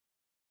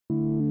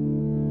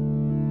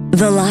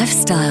The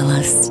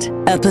Lifestylist,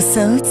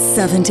 episode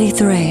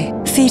 73,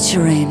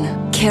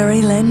 featuring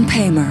Carrie Lynn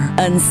Paymer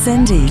and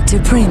Cindy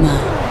DiPrima.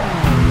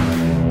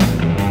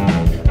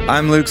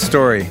 I'm Luke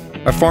Story,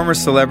 a former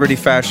celebrity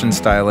fashion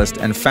stylist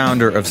and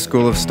founder of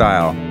School of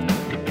Style.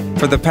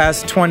 For the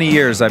past 20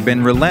 years, I've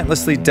been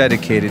relentlessly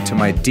dedicated to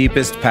my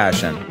deepest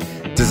passion,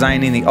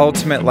 designing the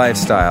ultimate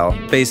lifestyle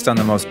based on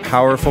the most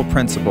powerful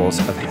principles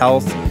of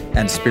health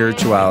and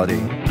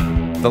spirituality.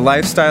 The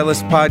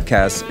Lifestylist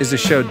Podcast is a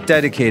show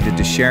dedicated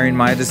to sharing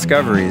my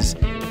discoveries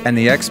and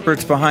the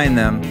experts behind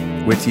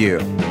them with you.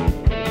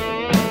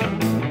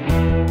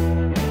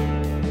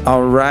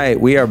 All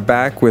right, we are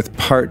back with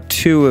part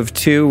 2 of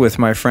 2 with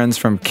my friends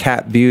from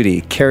Cat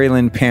Beauty, Carrie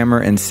Lynn Paymer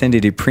and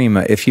Cindy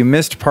DiPrima. If you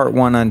missed part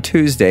 1 on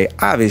Tuesday,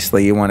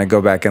 obviously you want to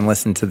go back and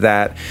listen to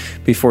that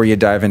before you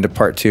dive into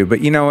part 2.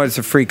 But you know what? It's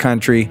a free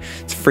country.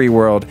 It's a free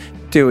world.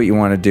 Do what you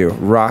want to do.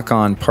 Rock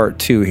on part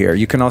 2 here.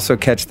 You can also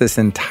catch this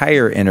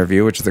entire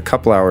interview, which is a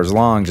couple hours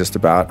long just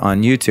about,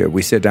 on YouTube.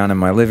 We sit down in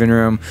my living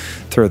room,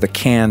 throw the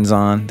cans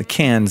on. The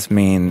cans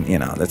mean,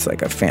 that's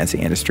like a fancy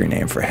industry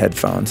name for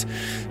headphones.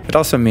 It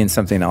also means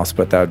something else,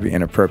 but that would be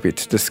inappropriate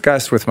to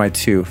discuss with my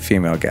 2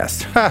 female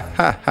guests. Ha,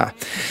 ha, ha.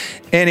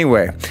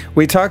 Anyway,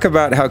 we talk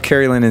about how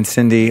Carrie Lynn and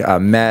Cindy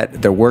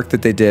met, the work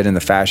that they did in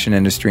the fashion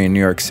industry in New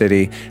York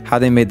City, how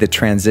they made the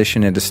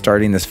transition into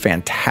starting this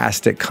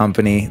fantastic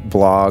company,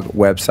 blog,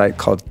 website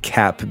called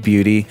Cap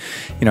Beauty,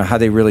 how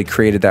they really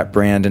created that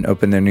brand and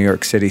opened their New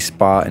York City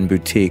spa and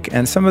boutique,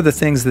 and some of the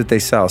things that they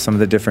sell, some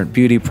of the different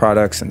beauty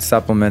products and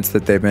supplements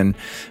that they've been,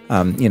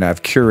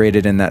 have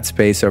curated in that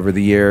space over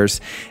the years.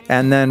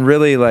 And then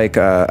really like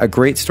a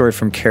great story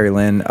from Carrie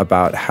Lynn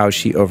about how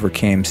she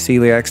overcame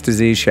celiac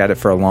disease. She had it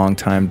for a long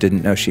time,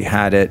 didn't know she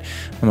had it,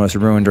 almost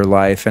ruined her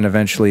life, and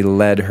eventually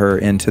led her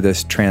into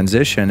this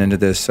transition into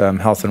this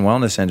health and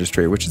wellness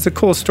industry, which is a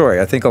cool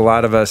story. I think a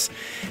lot of us,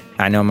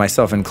 I know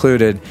myself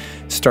included,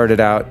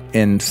 started out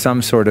in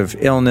some sort of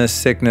illness,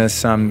 sickness,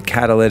 some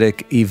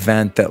catalytic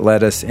event that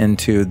led us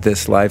into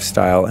this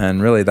lifestyle,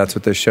 and really that's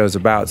what this show's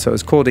about. So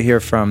it's cool to hear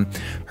from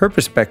her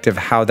perspective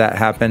how that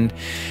happened,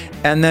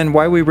 and then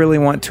why we really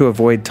want to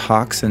avoid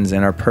toxins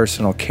in our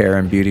personal care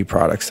and beauty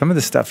products. Some of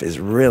the stuff is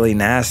really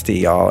nasty,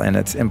 y'all, and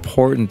it's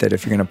important that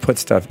if you're going to put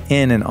stuff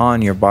in and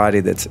on your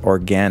body that's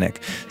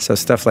organic. So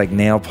stuff like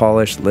nail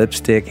polish,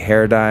 lipstick,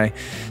 hair dye.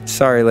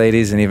 Sorry,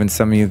 ladies, and even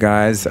some of you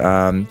guys.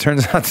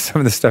 Turns out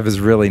some of the stuff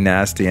is really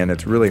nasty, and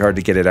it's really hard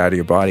to get it out of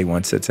your body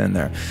once it's in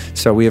there.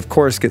 So we, of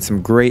course, get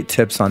some great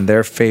tips on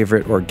their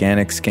favorite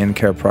organic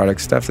skincare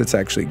product, stuff that's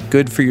actually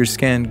good for your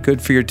skin,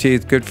 good for your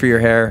teeth, good for your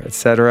hair,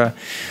 etc.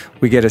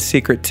 We get a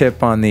secret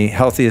tip on the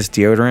healthiest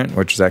deodorant,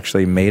 which is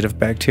actually made of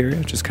bacteria,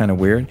 which is kind of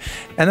weird.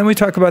 And then we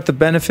talk about the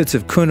benefits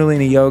of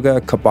Kundalini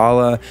Yoga,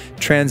 Kabbalah,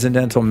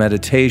 Transcendental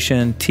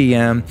Meditation,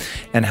 TM,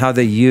 and how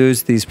they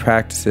use these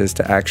practices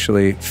to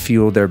actually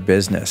fuel their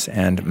business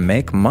and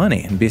make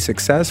money and be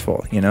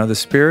successful. The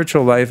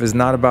spiritual life is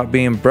not about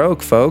being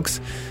broke,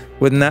 folks.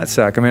 Wouldn't that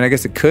suck? I mean, I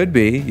guess it could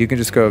be. You can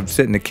just go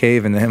sit in a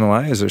cave in the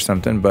Himalayas or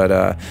something, but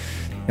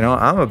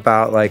I'm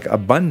about like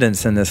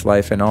abundance in this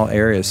life in all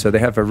areas. So they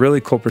have a really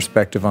cool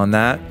perspective on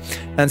that,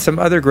 and some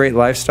other great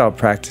lifestyle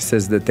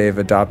practices that they've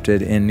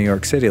adopted in New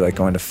York City, like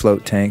going to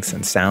float tanks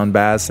and sound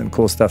baths and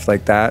cool stuff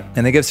like that.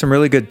 And they give some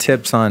really good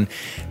tips on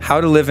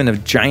how to live in a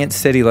giant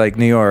city like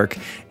New York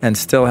and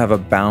still have a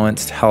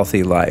balanced,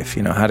 healthy life.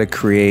 How to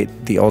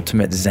create the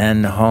ultimate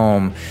Zen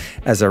home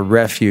as a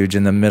refuge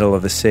in the middle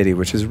of a city,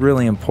 which is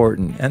really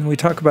important. And we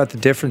talk about the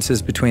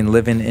differences between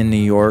living in New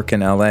York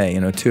and LA,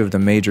 2 of the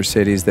major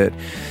cities that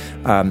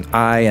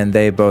I and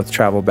they both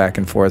travel back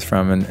and forth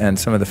from, and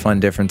some of the fun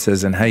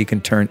differences and how you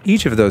can turn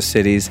each of those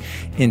cities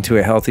into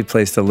a healthy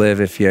place to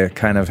live if you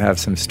kind of have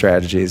some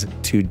strategies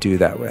to do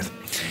that with.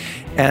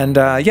 And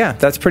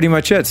that's pretty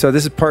much it. So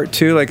this is part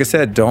 2. Like I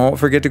said, don't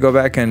forget to go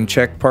back and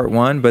check part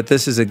 1, but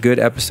this is a good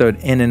episode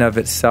in and of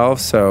itself.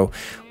 So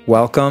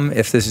welcome.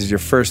 If this is your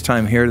first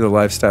time here to the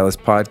Lifestylist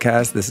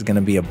Podcast, this is going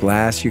to be a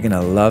blast. You're going to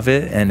love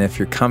it. And if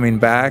you're coming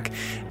back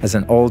as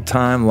an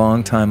old-time,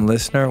 long-time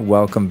listener,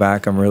 welcome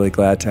back. I'm really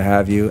glad to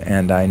have you,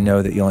 and I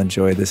know that you'll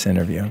enjoy this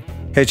interview.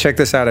 Hey, check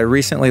this out. I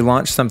recently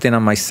launched something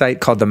on my site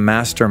called the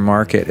Master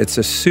Market. It's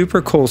a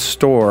super cool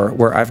store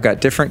where I've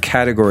got different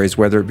categories,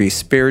 whether it be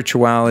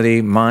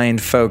spirituality,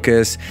 mind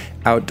focus,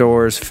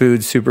 outdoors, food,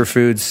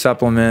 superfoods,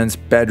 supplements,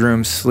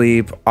 bedroom,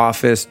 sleep,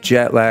 office,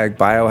 jet lag,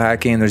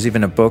 biohacking. There's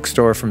even a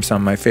bookstore from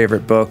some of my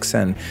favorite books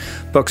and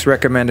books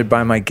recommended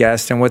by my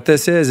guests. And what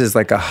this is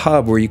like a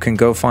hub where you can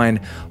go find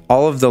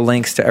all of the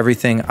links to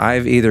everything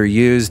I've either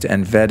used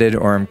and vetted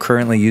or am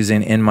currently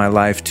using in my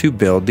life to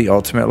build the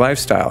ultimate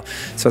lifestyle.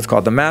 So it's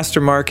called the Master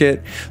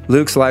Market,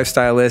 Luke's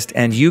Lifestyle List,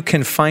 and you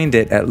can find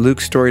it at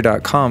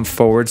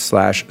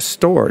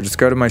lukestory.com/store. Just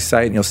go to my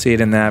site and you'll see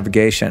it in the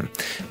navigation.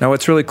 Now,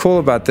 what's really cool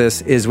about this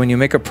this is when you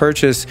make a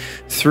purchase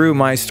through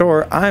my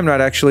store, I'm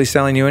not actually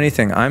selling you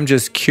anything. I'm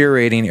just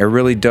curating a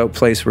really dope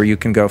place where you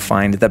can go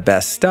find the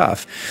best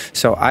stuff.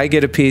 So I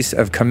get a piece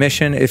of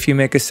commission if you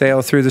make a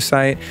sale through the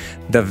site.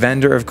 The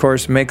vendor, of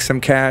course, makes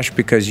some cash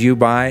because you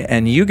buy,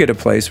 and you get a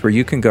place where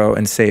you can go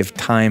and save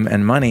time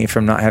and money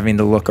from not having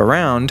to look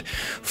around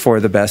for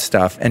the best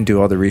stuff and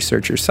do all the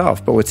research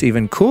yourself. But what's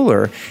even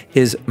cooler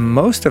is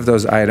most of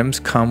those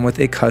items come with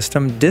a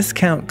custom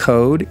discount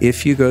code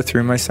if you go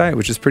through my site,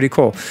 which is pretty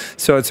cool.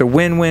 So it's a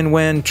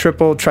win-win-win,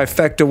 triple,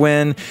 trifecta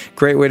win.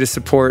 Great way to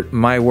support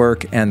my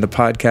work and the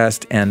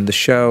podcast and the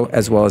show,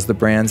 as well as the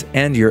brands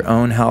and your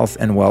own health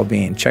and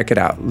well-being. Check it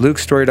out,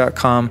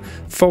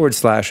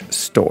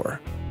 lukestory.com/store.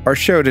 Our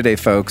show today,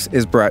 folks,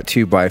 is brought to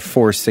you by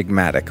Four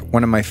Sigmatic,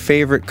 one of my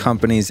favorite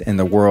companies in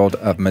the world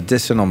of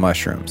medicinal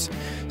mushrooms.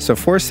 So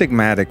Four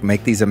Sigmatic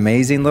make these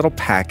amazing little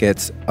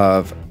packets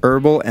of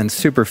herbal and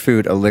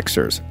superfood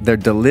elixirs. They're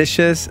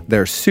delicious,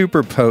 they're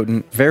super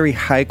potent, very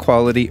high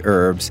quality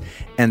herbs,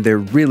 and they're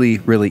really,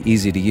 really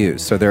easy to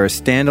use. So they're a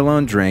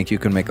standalone drink. You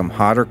can make them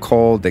hot or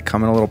cold. They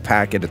come in a little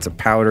packet. It's a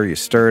powder. You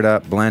stir it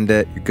up, blend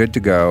it, you're good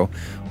to go.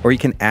 Or you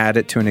can add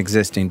it to an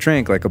existing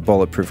drink like a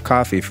bulletproof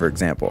coffee, for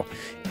example.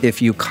 If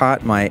you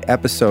caught my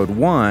episode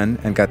 1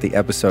 and got the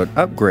episode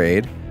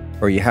upgrade,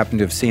 or you happen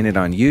to have seen it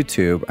on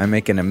YouTube, I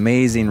make an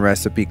amazing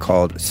recipe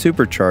called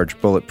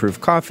Supercharged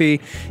Bulletproof Coffee,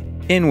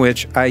 in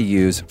which I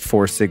use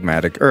Four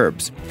Sigmatic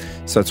herbs.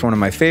 So it's one of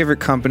my favorite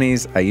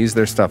companies. I use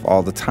their stuff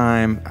all the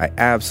time. I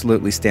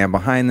absolutely stand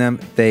behind them.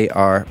 They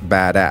are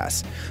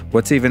badass.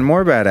 What's even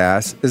more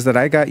badass is that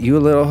I got you a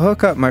little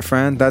hookup, my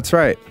friend. That's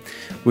right.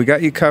 We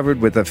got you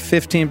covered with a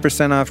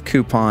 15% off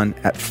coupon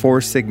at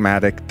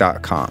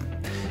foursigmatic.com.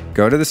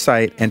 Go to the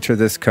site, enter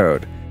this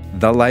code,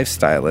 The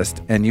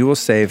Lifestylist, and you will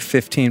save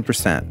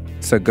 15%.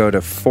 So go to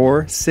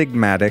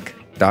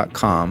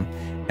foursigmatic.com,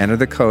 enter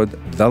the code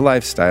The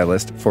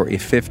Lifestylist for a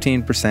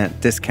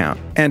 15% discount.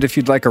 And if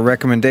you'd like a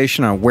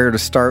recommendation on where to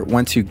start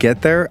once you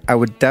get there, I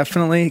would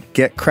definitely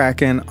get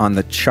cracking on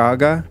the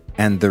chaga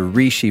and the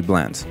reishi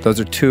blends. Those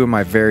are two of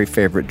my very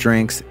favorite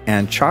drinks,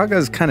 and chaga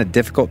is kind of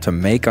difficult to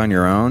make on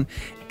your own.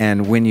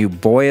 And when you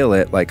boil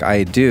it like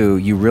I do,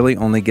 you really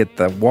only get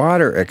the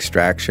water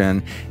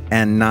extraction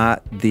and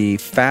not the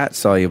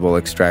fat-soluble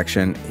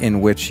extraction,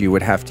 in which you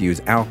would have to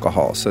use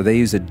alcohol. So they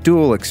use a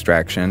dual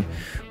extraction,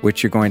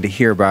 which you're going to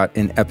hear about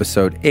in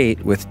episode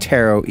 8 with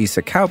Tero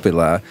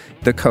Isakaupila,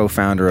 the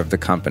co-founder of the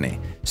company.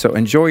 So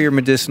enjoy your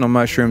medicinal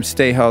mushrooms,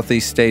 stay healthy,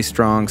 stay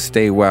strong,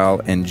 stay well,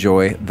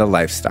 enjoy the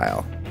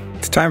lifestyle.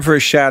 It's time for a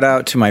shout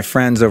out to my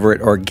friends over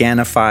at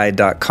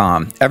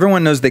Organifi.com.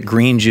 Everyone knows that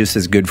green juice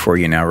is good for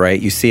you now,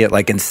 right? You see it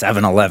like in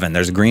 7-Eleven.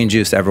 There's green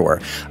juice everywhere.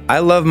 I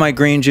love my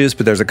green juice,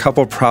 but there's a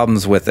couple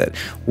problems with it.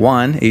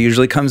 One, it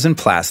usually comes in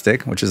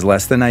plastic, which is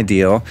less than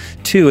ideal.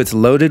 Two, it's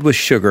loaded with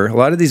sugar. A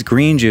lot of these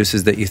green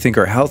juices that you think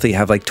are healthy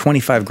have like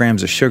 25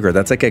 grams of sugar.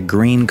 That's like a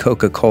green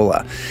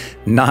Coca-Cola.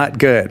 Not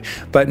good.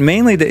 But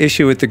mainly the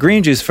issue with the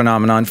green juice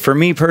phenomenon, for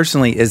me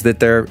personally, is that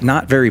they're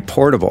not very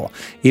portable.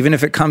 Even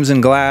if it comes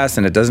in glass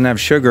and it doesn't have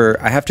sugar,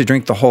 I have to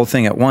drink the whole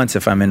thing at once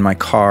if I'm in my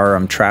car,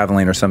 I'm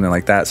traveling or something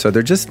like that. So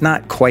they're just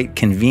not quite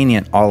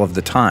convenient all of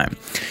the time.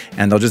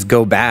 And they'll just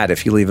go bad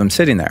if you leave them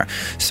sitting there.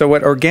 So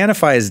what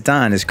Organifi has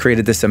done is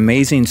created this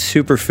amazing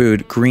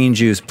superfood green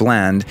juice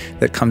blend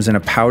that comes in a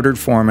powdered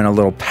form in a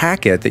little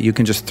packet that you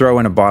can just throw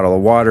in a bottle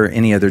of water,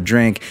 any other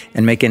drink,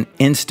 and make an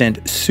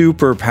instant,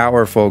 super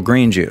powerful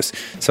green juice.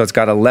 So it's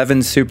got 11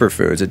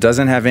 superfoods. It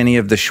doesn't have any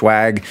of the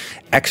swag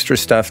extra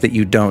stuff that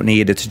you don't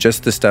need. It's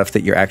just the stuff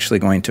that you're actually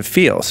going to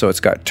feel. So it's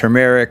got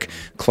turmeric,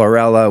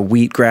 chlorella,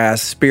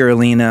 wheatgrass,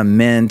 spirulina,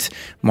 mint,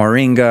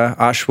 moringa,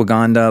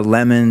 ashwagandha,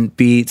 lemon,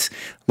 beets,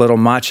 little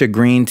matcha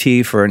green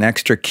tea for an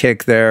extra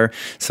kick there,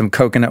 some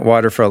coconut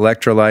water for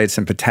electrolytes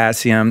and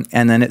potassium,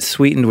 and then it's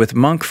sweetened with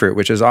monk fruit,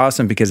 which is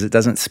awesome because it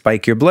doesn't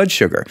spike your blood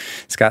sugar.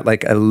 It's got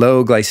like a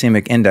low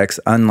glycemic index,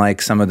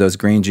 unlike some of those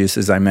green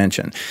juices I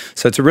mentioned.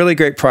 So it's a really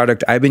great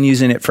product. I've been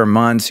using it for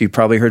months. You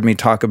probably heard me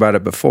talk about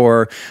it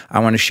before. I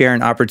want to share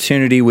an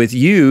opportunity with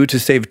you to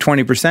save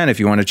 20% if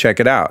you want to check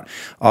it out.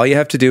 All you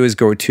have to do is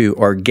go to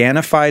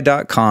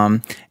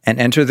Organifi.com and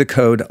enter the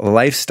code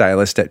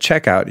LIFESTYLIST at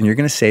checkout, and you're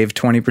going to save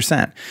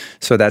 20%.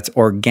 So that's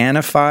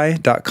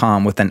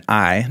Organifi.com with an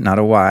I, not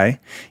a Y.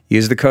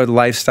 Use the code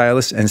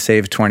LIFESTYLIST and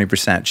save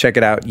 20%. Check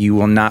it out. You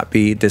will not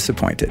be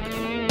disappointed.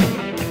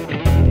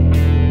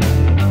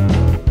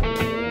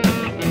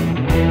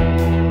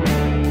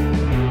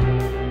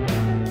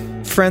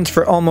 Friends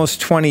for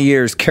almost 20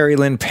 years, Carrie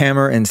Lynn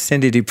Pammer and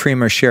Cindy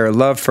DiPrima share a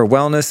love for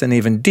wellness and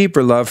even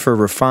deeper love for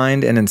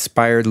refined and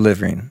inspired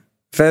living.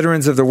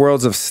 Veterans of the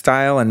worlds of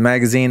style and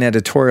magazine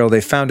editorial, they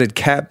founded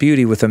Cat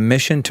Beauty with a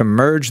mission to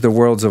merge the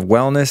worlds of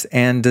wellness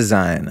and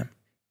design.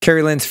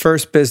 Carrie Lynn's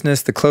first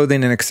business, the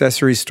clothing and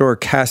accessories store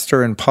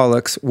Castor and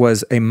Pollux,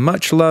 was a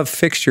much-loved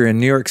fixture in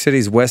New York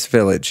City's West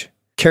Village.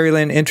 Carrie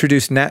Lynn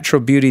introduced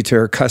natural beauty to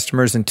her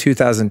customers in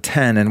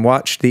 2010 and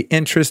watched the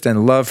interest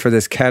and love for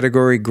this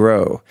category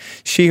grow.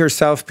 She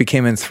herself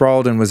became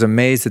enthralled and was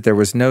amazed that there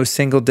was no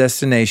single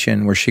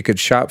destination where she could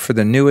shop for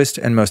the newest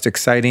and most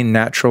exciting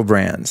natural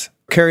brands.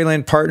 Carrie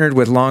Lynn partnered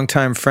with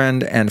longtime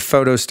friend and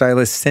photo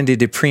stylist Cindy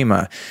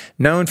DiPrima.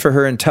 Known for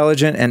her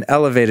intelligent and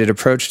elevated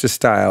approach to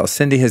style,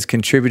 Cindy has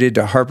contributed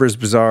to Harper's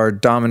Bazaar,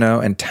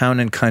 Domino, and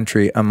Town &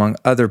 Country, among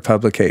other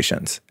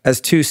publications. As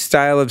two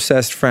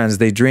style-obsessed friends,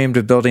 they dreamed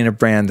of building a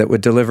brand that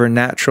would deliver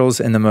naturals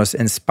in the most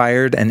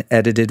inspired and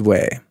edited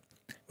way.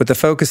 With a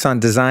focus on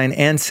design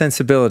and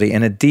sensibility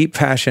and a deep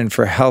passion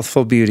for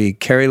healthful beauty,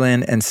 Carrie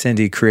Lynn and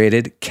Cindy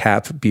created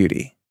Cap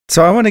Beauty.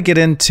 So I want to get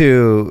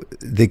into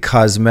the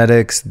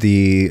cosmetics,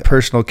 the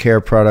personal care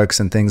products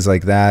and things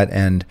like that,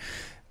 and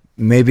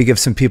maybe give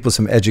some people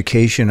some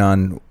education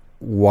on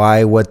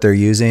why what they're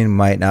using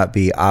might not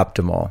be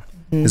optimal.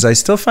 Because I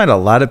still find a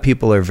lot of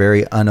people are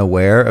very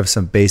unaware of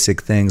some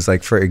basic things,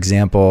 like, for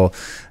example,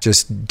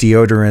 just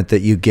deodorant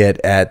that you get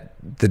at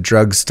the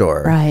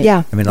drugstore. Right.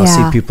 Yeah. I mean, I'll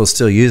see people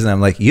still using them.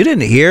 Like, you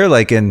didn't hear,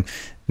 like in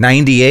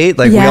 98,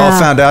 like we all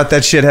found out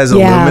that shit has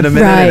aluminum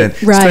in it, and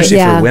especially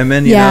for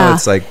women, you know,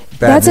 it's like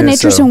bad That's news, an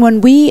interesting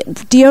one.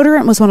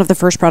 Deodorant was one of the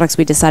first products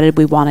we decided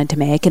we wanted to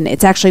make, and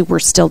it's actually, we're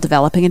still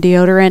developing a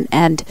deodorant,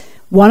 and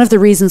one of the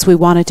reasons we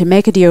wanted to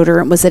make a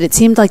deodorant was that it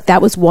seemed like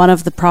that was one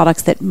of the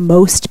products that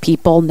most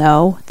people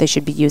know they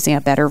should be using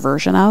a better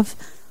version of.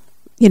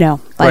 You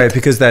know, like, right,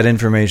 because that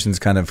information's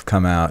kind of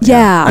come out.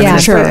 Yeah, I mean,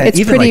 sure. It's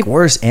even pretty, like,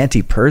 worse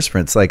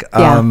antiperspirants. Like,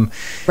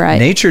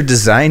 nature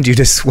designed you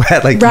to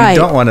sweat. Like, you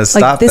don't want to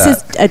stop this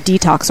that. This is a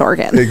detox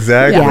organ.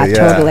 Exactly. Yeah,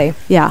 totally.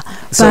 Yeah.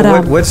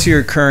 So what's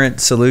your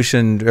current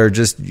solution, or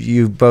just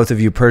you, both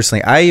of you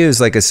personally? I use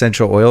like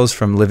essential oils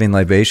from Living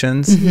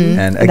Libations.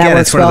 And again,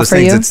 it's one of those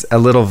things, it's a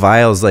little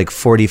vial's like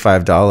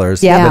 $45,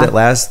 but it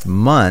lasts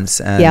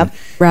months, and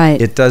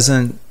it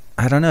doesn't,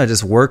 I don't know, it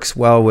just works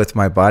well with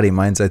my body.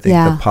 Mine's, I think,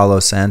 the Palo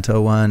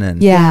Santo one.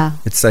 And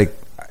it's like,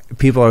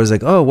 people are always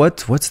like, oh,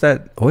 what's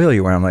that oil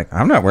you wear? I'm like,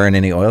 I'm not wearing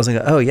any oils. I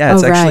go, oh, yeah,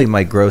 it's actually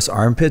my gross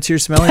armpits you're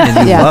smelling,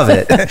 and you love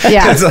it.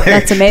 It's like,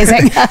 that's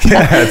amazing.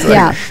 It's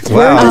like,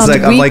 wow, it's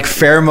like I'm like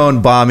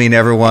pheromone bombing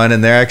everyone,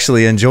 and they're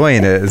actually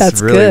enjoying it.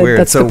 It's really good. Weird.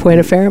 That's the point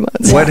of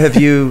pheromones. What have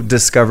you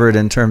discovered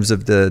in terms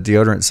of the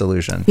deodorant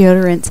solution?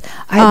 Deodorants.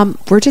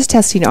 We're just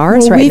testing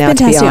ours right now. We've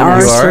been testing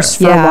ours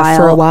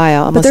for a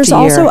while. Almost but there's a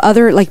year. also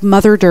other, like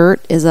Mother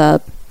Dirt is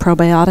a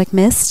probiotic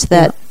mist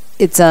that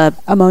it's a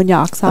ammonia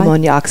oxide.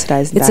 Ammonia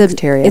oxidized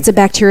bacteria. It's a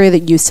bacteria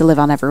that used to live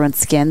on everyone's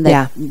skin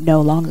that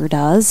no longer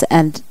does.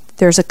 And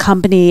there's a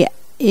company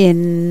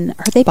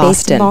are they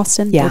based in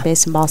Boston? Yeah. They're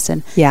based in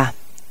Boston. Yeah.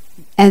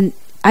 And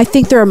I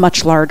think they're a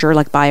much larger,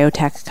 like,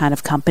 biotech kind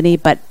of company,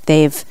 but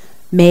they've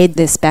made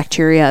this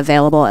bacteria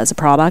available as a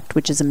product,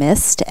 which is a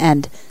mist,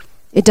 and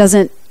it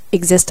doesn't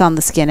exist on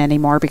the skin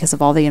anymore because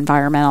of all the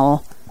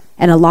environmental,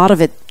 and a lot of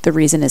it, the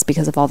reason is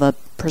because of all the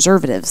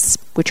preservatives,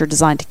 which are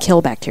designed to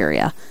kill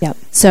bacteria. Yep.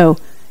 So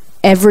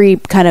every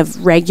kind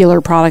of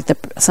regular product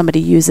that somebody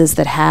uses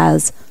that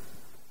has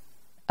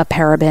a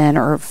paraben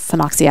or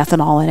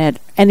phenoxyethanol in it,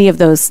 any of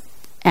those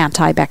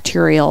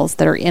antibacterials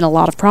that are in a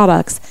lot of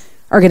products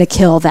are going to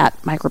kill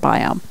that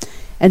microbiome.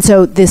 And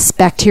so this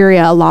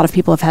bacteria, a lot of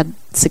people have had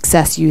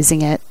success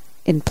using it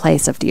in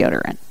place of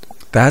deodorant.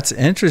 That's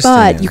interesting.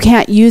 But you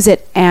can't use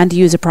it and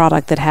use a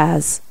product that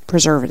has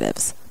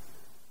preservatives.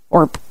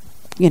 Or,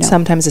 you know,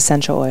 sometimes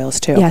essential oils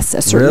too. Yes,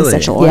 a certain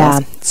essential oils. Yeah,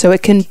 so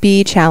it can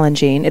be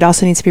challenging. It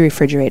also needs to be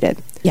refrigerated.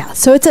 Yeah,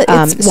 so it's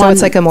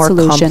like a more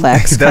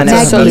complex kind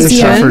of solution.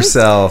 That's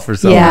tougher for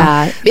someone.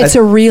 Yeah, it's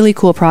a really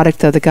cool product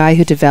though. The guy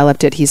who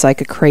developed it, he's like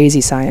a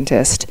crazy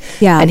scientist.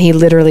 Yeah, and he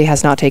literally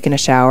has not taken a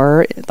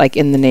shower, like,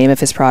 in the name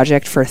of his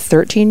project for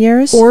 13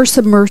 years, or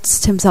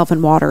submerged himself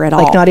in water at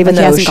all. Like, not even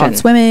the ocean. He hasn't gone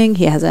swimming.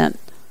 He hasn't.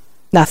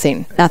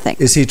 Nothing.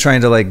 Is he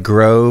trying to, like,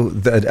 grow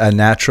a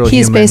natural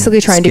He's human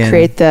basically trying to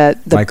create the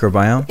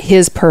microbiome?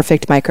 His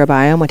perfect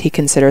microbiome, what he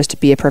considers to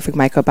be a perfect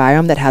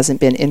microbiome that hasn't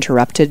been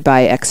interrupted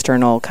by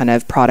external kind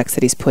of products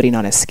that he's putting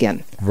on his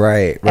skin.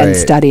 Right. And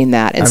studying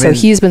that. And so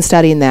he's been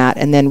studying that,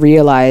 and then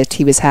realized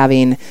he was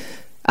having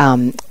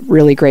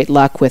really great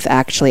luck with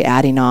actually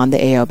adding on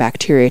the AO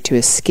bacteria to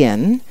his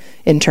skin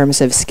in terms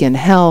of skin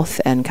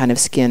health and kind of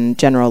skin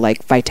general,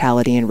 like,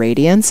 vitality and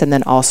radiance, and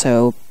then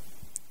also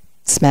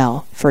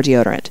smell for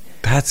deodorant.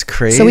 That's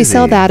crazy. So we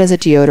sell that as a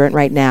deodorant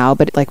right now,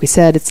 but like we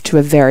said, it's to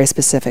a very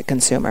specific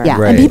consumer.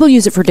 Yeah, and people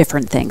use it for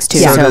different things too.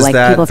 So does like,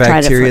 that people have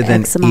bacteria tried it for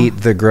then eczema. eat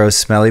the gross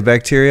smelly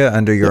bacteria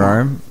under your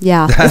arm?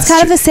 Yeah, it's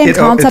kind of the same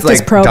concept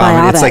as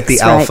probiotics. It's like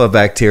the alpha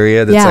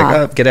bacteria that's like,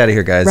 oh, get out of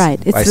here, guys. Right.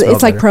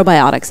 It's like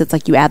probiotics. It's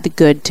like you add the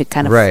good to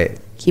kind of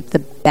keep the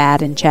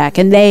bad in check.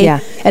 And they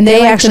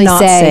actually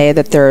say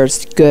that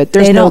there's good.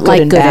 There's no good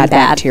and bad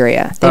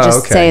bacteria. They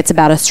just say it's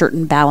about a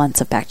certain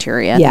balance of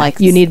bacteria. Yeah, like,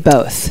 you need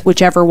both.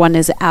 Whichever one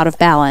is out of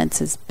balance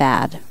is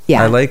bad.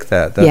 Yeah, I like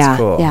that. That's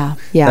cool. Yeah.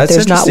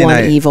 There's not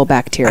one evil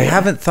bacteria. I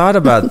haven't thought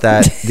about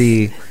that.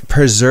 The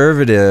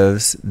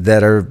preservatives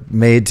that are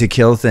made to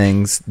kill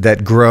things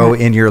that grow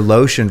in your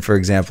lotion, for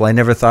example. I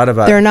never thought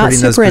about they're not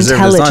putting those super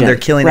preservatives intelligent. on. They're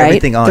killing right?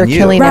 everything on they're you.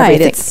 killing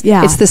Right,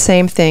 everything. It's the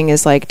same thing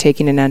as like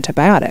taking an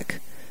antibiotic.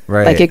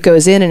 Right. Like it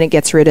goes in and it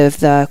gets rid of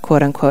the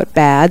quote unquote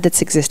bad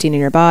that's existing in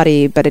your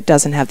body, but it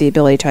doesn't have the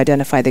ability to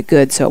identify the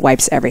good, so it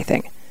wipes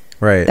everything.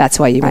 Right. That's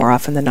why you more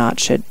often than not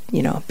should,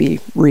 be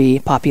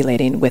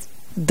repopulating with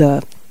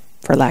the,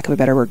 for lack of a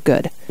better word,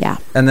 good. Yeah.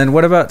 And then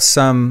what about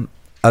some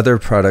other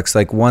products?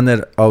 Like one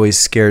that always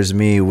scares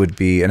me would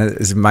be, and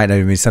it might not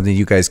even be something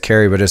you guys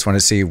carry, but I just want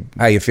to see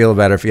how you feel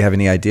about it, if you have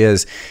any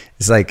ideas,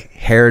 is like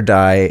hair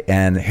dye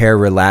and hair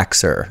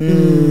relaxer.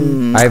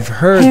 I've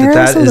heard Hair's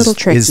that a little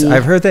tricky.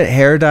 I've heard that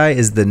hair dye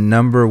is the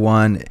number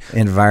one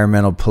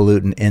environmental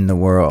pollutant in the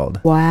world.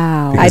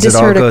 Wow. Because I just it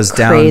all heard a goes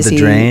down crazy- the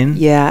drain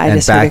yeah, I and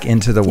just heard back a-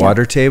 into the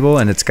water table,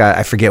 and it's got,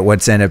 I forget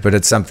what's in it, but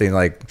it's something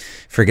like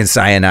freaking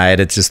cyanide.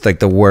 It's just like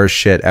the worst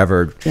shit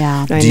ever.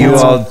 Yeah. I Do you know.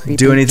 all Creepy.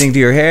 do anything to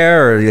your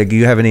hair, or like, do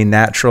you have any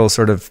natural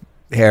sort of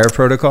hair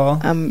protocol?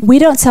 We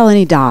don't sell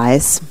any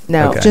dyes.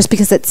 No. Okay. Just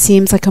because it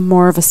seems like a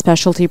more of a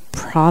specialty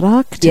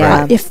product.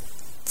 Yeah. If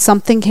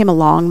something came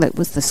along that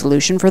was the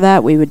solution for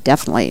that, we would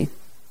definitely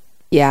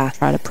Yeah.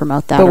 try to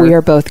promote that. But we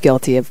are both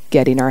guilty of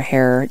getting our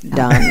hair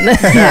done.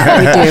 Yeah,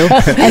 we do.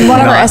 And one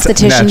of our Not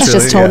estheticians naturally,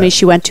 just told yeah. me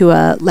she went to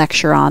a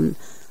lecture on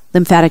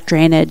lymphatic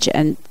drainage,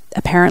 and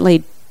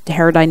apparently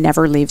hair dye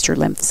never leaves your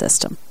lymph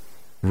system.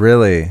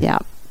 Really? Yeah.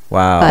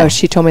 Wow. Oh,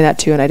 she told me that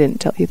too, and I didn't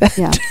tell you that.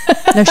 Yeah.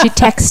 No, she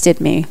texted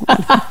me.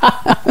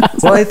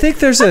 Well, I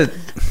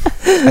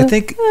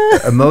think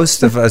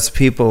most of us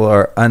people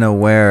are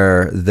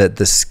unaware that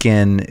the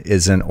skin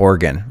is an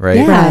organ, right?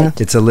 Yeah.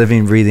 Right. It's a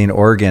living, breathing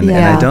organ. And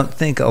Yeah. I don't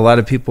think a lot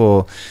of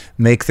people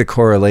make the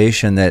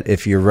correlation that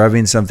if you're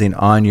rubbing something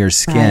on your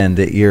skin,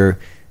 that you're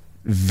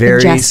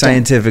very Ingesting.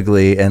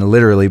 scientifically and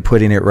literally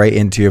putting it right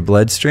into your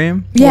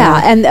bloodstream. Yeah,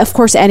 and of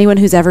course, anyone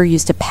who's ever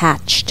used a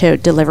patch to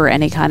deliver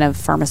any kind of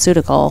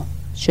pharmaceutical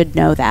should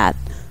know that.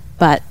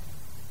 But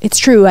it's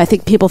true. I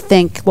think people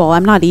think, well,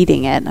 I'm not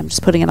eating it. I'm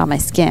just putting it on my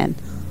skin.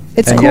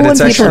 It's And cool yet when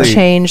it's people actually-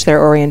 change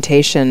their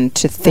orientation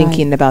to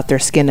thinking about their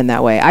skin in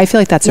that way. I feel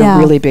like that's Yeah. a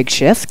really big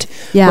shift.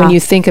 Yeah. When you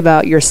think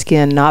about your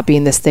skin not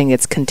being this thing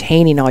that's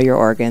containing all your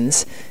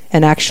organs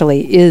and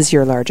actually is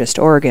your largest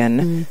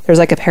organ, there's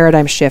like a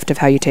paradigm shift of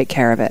how you take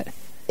care of it.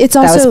 It's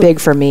also That was big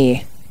for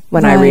me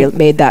when I Right.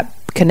 made that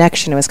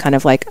connection. It was kind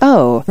of like,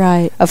 oh,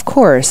 Right. of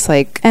course.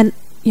 Like, And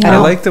you I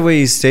know, like the way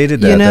you stated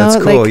that. you know,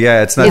 That's cool. like,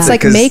 Yeah, it's not it's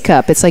like 'cause-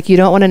 makeup. It's like you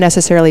don't want to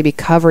necessarily be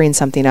covering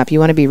something up. You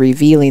want to be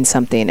revealing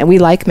something. And we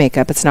like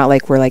makeup. It's not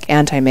like we're like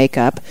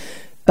anti-makeup,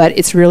 but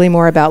it's really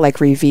more about like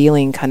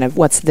revealing kind of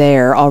what's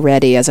there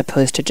already as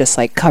opposed to just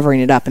like covering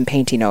it up and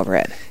painting over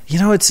it. You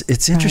know, it's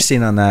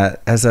interesting on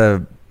that. As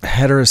a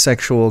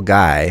heterosexual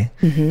guy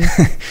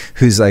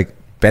who's like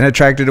been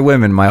attracted to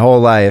women my whole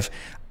life,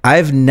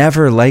 I've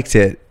never liked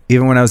it.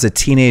 Even when I was a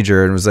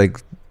teenager and was like,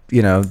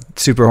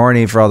 super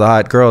horny for all the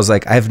hot girls.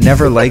 Like, I've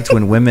never liked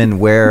when women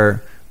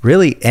wear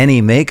really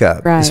any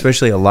makeup, Right.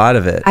 especially a lot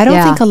of it. I don't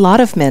Yeah. think a lot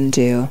of men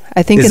do.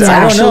 I think Is- it's I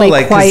don't know, actually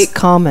like, 'cause- quite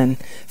common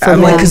for I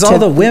mean, men because to all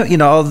the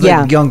women, all the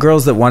Yeah. young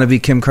girls that want to be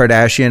Kim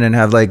Kardashian and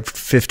have like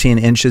 15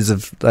 inches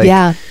of like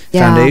Yeah.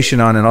 foundation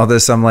on and all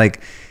this, I'm like,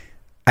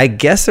 I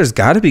guess there's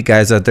got to be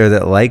guys out there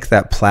that like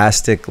that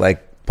plastic, like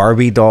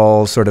Barbie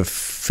doll sort of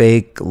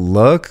fake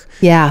look.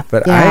 Yeah.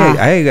 But Yeah.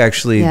 I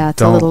actually Yeah,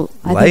 it's a don't little-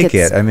 I think like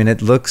it's- it. I mean,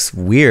 it looks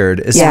weird,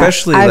 Yeah.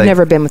 especially I've like,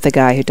 never been with a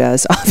guy who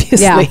does,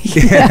 obviously.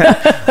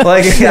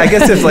 like, I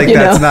guess if like You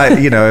that's know? not,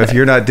 if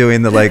you're not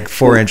doing the like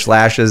 4-inch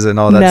lashes and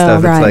all that No,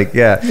 stuff, right. it's like,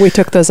 yeah. We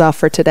took those off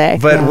for today.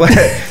 But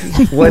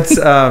what's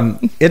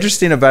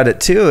interesting about it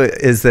too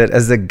is that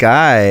as a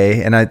guy,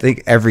 and I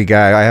think every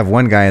guy, I have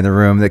one guy in the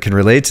room that can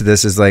relate to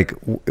this, is like,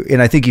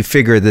 and I think you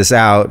figure this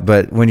out,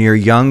 but when you're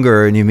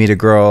younger and you meet a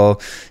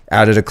girl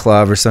out at a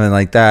club or something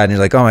like that, and you're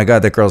like, oh my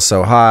God, that girl's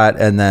so hot.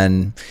 And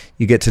then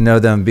you get to know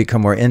them,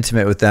 become more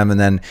intimate with them. And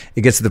then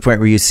it gets to the point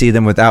where you see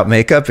them without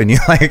makeup and you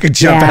like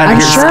jump Yeah. out of I'm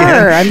your sure,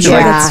 skin. I'm You're sure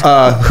like,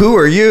 that's- who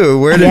are you?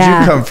 Where did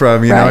Yeah. you come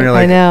from? You know, Right. and you're I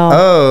like, know.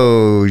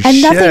 oh, And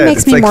shit. nothing makes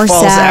It's me like more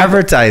false sad.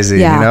 advertising,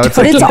 Yeah. you know? It's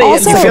But like, it's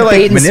also you feel like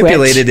bait and switch.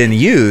 manipulated and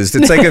used.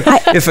 It's like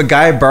if a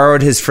guy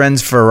borrowed his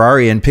friend's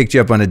Ferrari and picked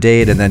you up on a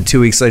date, and then 2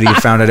 weeks later you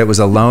found out it was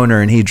a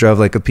loaner and he drove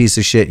like a piece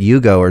of shit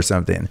Yugo or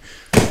something.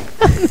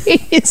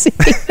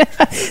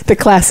 The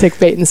classic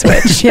bait and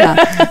switch. yeah,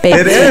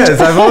 It is.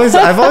 I've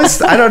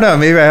always, I don't know,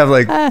 maybe I have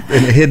like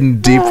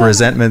hidden deep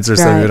resentments or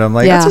something, Right. but I'm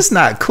like, Yeah. that's just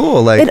not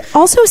cool. Like, It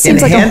also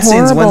seems like a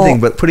enhancing's one horrible- thing,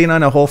 but putting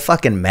on a whole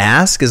fucking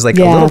mask is like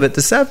a Yeah. little bit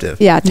deceptive.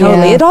 Yeah,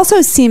 totally. Yeah. It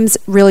also seems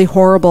really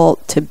horrible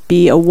to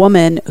be a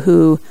woman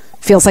who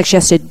feels like she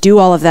has to do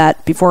all of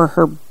that before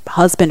her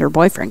husband or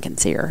boyfriend can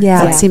see her.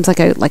 Yeah. So it seems like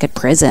a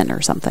prison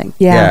or something.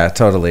 Yeah,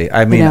 totally.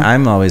 I mean, know?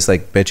 I'm always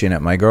like bitching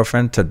at my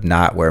girlfriend to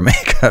not wear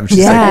makeup. She's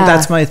Yeah. like, well,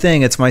 that's my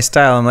thing. It's my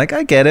style. I'm like,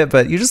 I get it,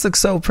 but you just look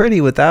so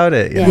pretty without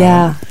it. You know?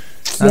 Yeah.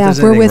 Not Yeah,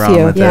 there's we're anything with wrong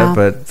you. with Yeah. it,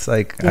 but it's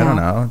like, I Yeah. don't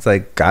know. It's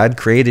like God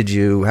created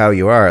you how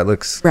you are. It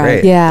looks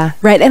Right. great. Yeah.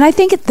 Right. And I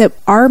think that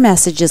our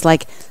message is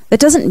like, that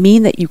doesn't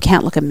mean that you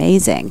can't look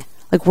amazing.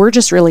 Like, we're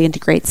just really into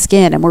great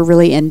skin, and we're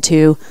really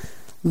into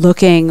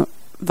looking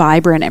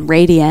vibrant and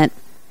radiant.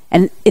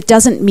 And it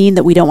doesn't mean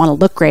that we don't want to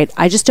look great.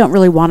 I just don't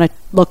really want to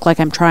look like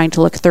I'm trying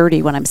to look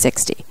 30 when I'm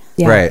 60.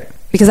 Yeah. Right.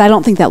 Because I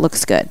don't think that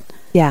looks good.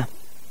 Yeah.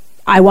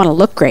 I want to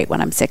look great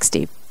when I'm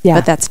 60.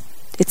 Yeah. But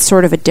it's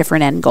sort of a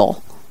different end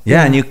goal.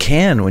 Yeah, and you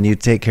can when you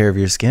take care of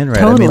your skin, right?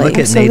 Totally. I mean, look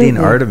Absolutely. at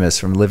Nadine Artemis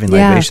from Living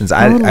Yeah, Libations.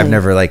 totally. I've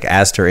never like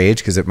asked her age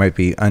because it might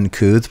be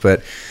uncouth,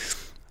 but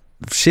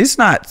she's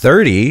not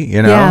 30,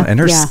 you know, Yeah. and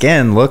her Yeah.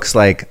 skin looks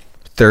like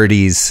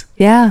 30s.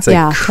 Yeah. It's like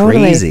Yeah,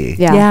 crazy.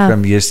 Yeah. Yeah.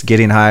 From just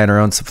getting high on her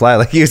own supply,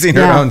 like using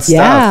her Yeah. own stuff,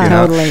 Yeah, you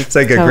know? totally. It's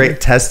like a Totally.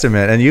 great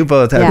testament. And you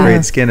both have Yeah.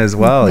 great skin as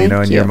well, you Thank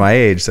know, and you. you're my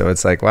age. So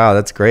it's like, wow,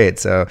 that's great.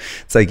 So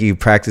it's like you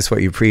practice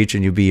what you preach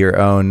and you be your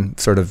own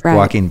sort of Right.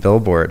 walking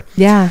billboard.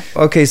 Yeah.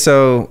 Okay,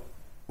 so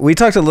we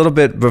talked a little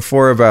bit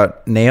before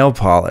about nail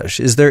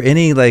polish. Is there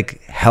any like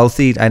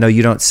healthy, I know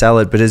you don't sell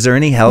it, but is there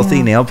any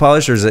healthy nail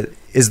polish, or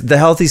is the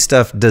healthy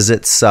stuff, does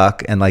it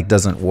suck and like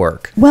doesn't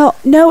work? Well,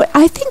 no,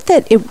 I think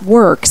that it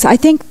works. I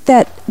think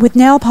that with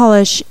nail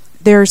polish,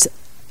 there's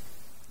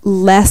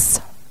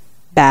less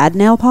bad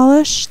nail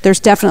polish. There's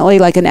definitely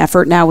like an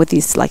effort now with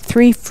these like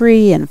 3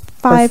 free and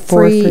 5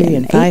 4 free free and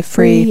and 8 5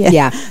 free.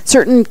 Yeah.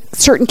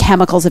 Certain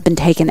chemicals have been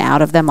taken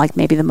out of them, like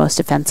maybe the most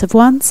offensive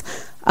ones.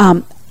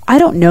 I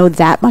don't know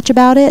that much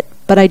about it,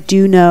 but I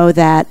do know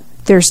that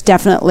there's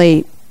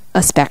definitely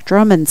a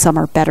spectrum, and some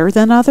are better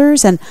than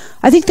others. And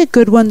I think the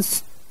good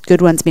ones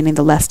meaning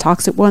the less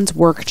toxic ones,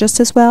 work just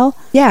as well.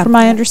 Yeah. From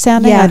my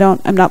understanding, Yeah.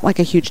 I'm not like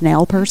a huge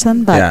nail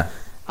person, but Yeah.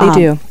 They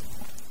do.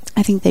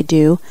 I think they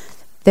do.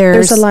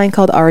 There's a line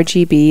called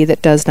RGB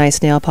that does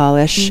nice nail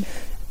polish.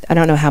 I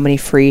don't know how many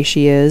free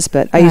she is,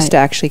 but I used Right. to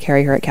actually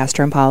carry her at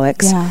Castor and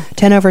Pollux. Yeah.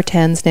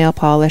 10/10's nail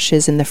polish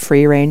is in the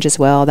free range as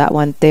well. That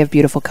one, they have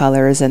beautiful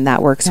colors, and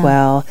that works Yeah.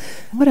 well.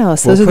 What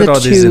else? We'll Those put are all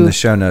the these in two. the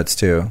show notes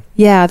too.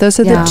 Yeah, those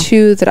are Yeah. the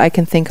two that I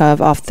can think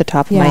of off the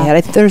top of my Yeah.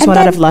 head. There's And one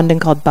out then- of London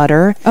called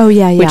Butter. Oh,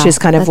 yeah, Which yeah. is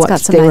kind of That's what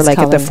got some they were nice like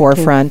at the color, too.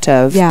 forefront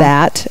of Yeah.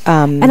 that.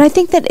 And I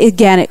think that,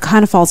 again, it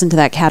kind of falls into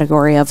that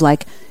category of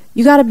like,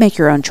 you got to make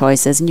your own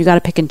choices, and you got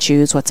to pick and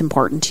choose what's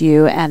important to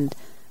you and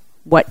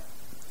what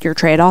your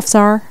trade-offs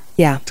are.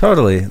 yeah.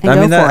 Totally. And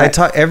go for I it.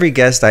 talk, every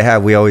guest I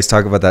have, we always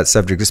talk about that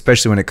subject,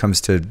 especially when it comes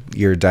to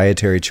your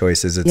dietary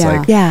choices. It's Yeah.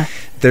 like, Yeah.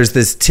 there's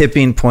this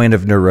tipping point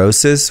of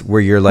neurosis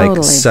where you're like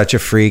Totally. such a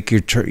freak.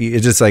 You're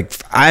just like,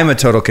 I'm a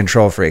total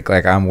control freak.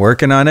 Like, I'm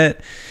working on it.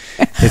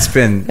 It's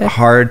been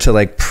hard to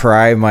like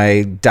pry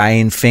my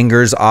dying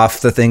fingers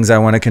off the things I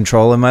want to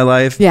control in my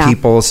life. Yeah.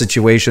 People,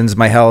 situations,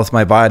 my health,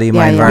 my body, my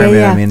Yeah, yeah. environment.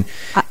 Yeah, yeah. I mean,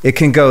 it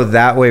can go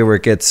that way where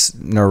it gets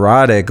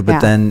neurotic, but Yeah.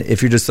 then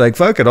if you're just like,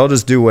 fuck it, I'll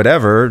just do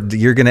whatever,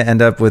 you're going to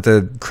end up with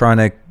a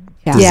chronic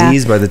Yeah.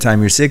 disease by the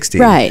time you're 60.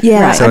 Right.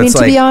 Yeah, Right. So I mean, it's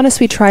to be like- honest,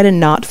 we try to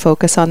not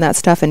focus on that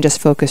stuff and just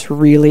focus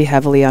really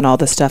heavily on all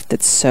the stuff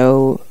that's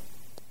so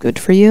good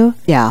for you.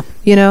 Yeah.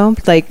 You know,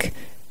 like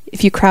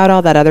if you crowd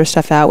all that other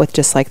stuff out with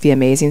just like the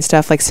amazing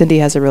stuff, like Cindy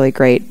has a really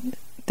great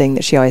thing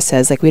that she always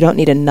says, like, we don't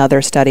need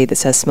another study that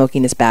says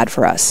smoking is bad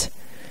for us.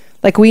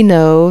 Like, we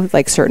know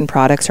like certain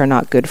products are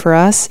not good for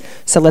us.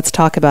 So let's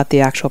talk about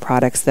the actual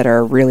products that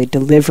are really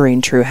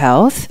delivering true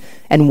health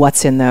and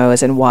what's in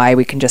those and why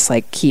we can just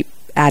like keep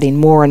adding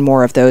more and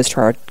more of those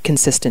to our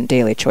consistent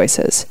daily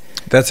choices.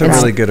 That's a It's-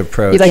 really good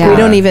approach. Like, we Yeah.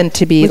 don't even,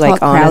 to be We call like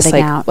it honest,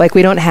 crowding out. like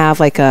we don't have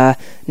like a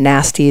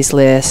nasties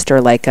list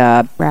or like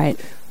a, Right.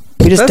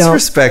 we just That's don't,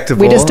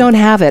 respectable. we just don't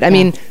have it. I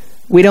mean,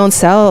 we don't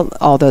sell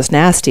all those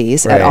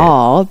nasties Right. at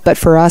all, but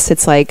for us,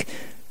 it's like,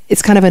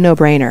 it's kind of a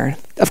no-brainer.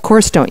 Of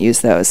course, don't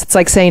use those. It's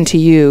like saying to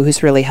you,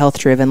 who's really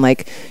health-driven,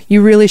 like,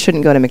 you really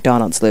shouldn't go to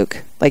McDonald's,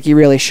 Luke. Like, you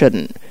really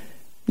shouldn't.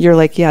 You're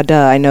like, yeah,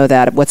 duh, I know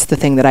that. What's the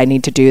thing that I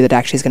need to do that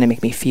actually is going to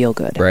make me feel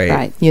good? Right.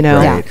 Right. You know?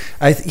 Right.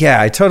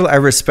 I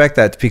respect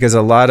that, because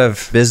a lot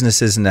of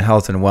businesses in the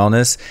health and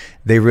wellness,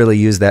 they really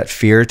use that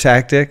fear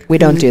tactic. We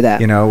don't do that.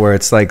 You know, where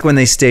it's like when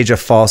they stage a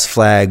false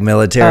flag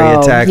military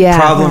Oh, attack, yeah.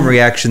 problem,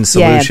 reaction,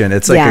 solution.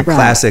 It's like Yeah. a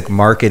classic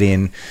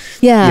marketing,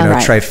 Yeah. you know,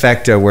 Right.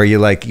 trifecta, where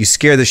you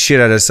scare the shit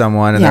out of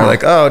someone and Yeah. they're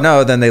like, oh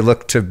no, then they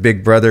look to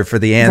Big Brother for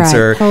the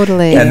answer.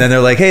 totally. And then they're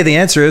like, hey, the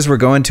answer is we're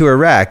going to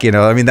Iraq. You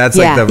know, I mean, that's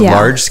Yeah. like the Yeah.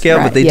 large scale,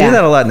 Right. but they Yeah. do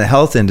that a lot in the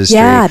health industry.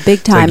 Yeah, big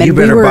It's like, time. you And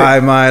we better were- buy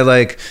my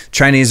like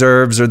Chinese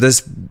herbs or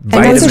this And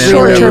vitamin that's a or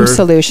short-term whatever.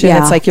 solution.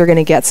 Yeah. It's like you're going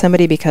to get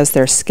somebody because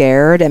they're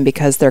scared and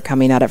because they're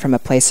coming at it from a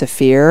place of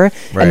fear,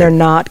 Right. and they're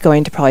not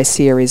going to probably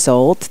see a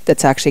result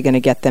that's actually going to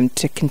get them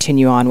to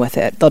continue on with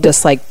it. They'll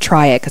just like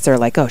try it because they're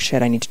like, oh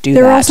shit, I need to do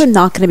They're that. also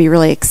not going to be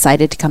really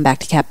excited to come back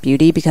to Cap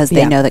Beauty because they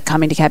Yeah. know that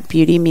coming to Cap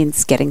Beauty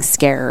means getting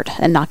scared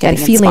and not getting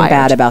and feeling inspired.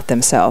 bad about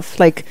themselves.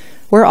 Like,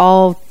 we're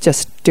all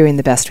just doing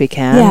the best we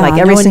can. Yeah, like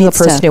no every one single needs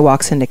to- person who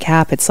walks into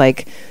Cap, it's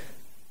like,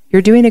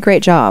 you're doing a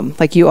great job.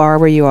 Like, you are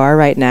where you are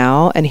right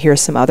now, and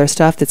here's some other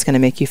stuff that's going to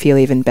make you feel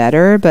even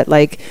better. But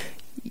like,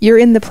 you're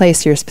in the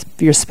place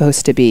you're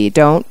supposed to be.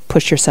 Don't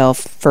push yourself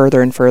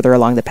further and further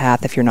along the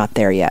path if you're not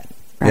there yet.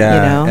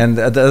 Yeah, and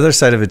the other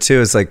side of it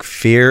too is like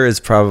fear is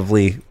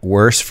probably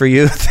worse for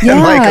you than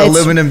like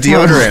aluminum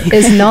deodorant.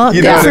 Is not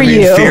you know good what for I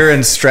mean? you. Fear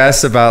and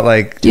stress about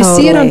like you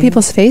see it on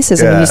people's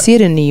faces. I mean, you see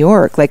it in New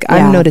York. Like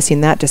I'm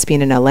noticing that just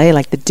being in LA,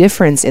 like the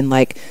difference in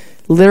like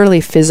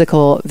literally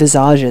physical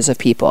visages of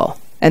people.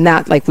 And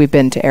that, like, we've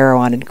been to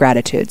Erewhon and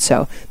Gratitude,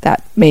 so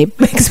that may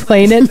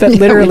explain it. But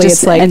literally,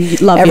 it's like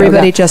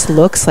everybody just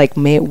looks like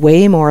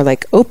way more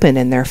like open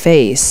in their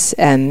face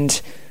and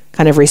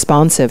kind of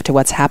responsive to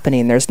what's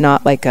happening. There's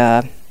not like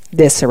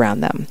this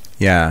around them.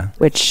 Yeah,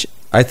 which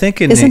I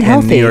think in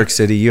New York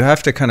City, you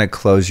have to kind of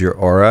close your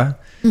aura.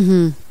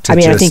 Mm-hmm. I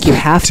mean, I think you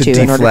have to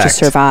in order to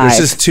survive.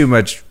 There's just too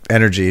much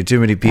energy, too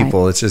many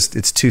people. Right.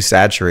 It's too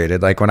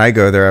saturated. Like when I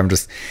go there, I'm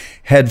just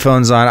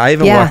headphones on. I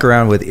even walk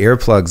around with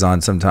earplugs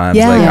on sometimes.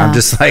 Yeah. Like I'm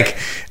just like,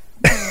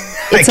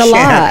 it's a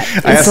lot.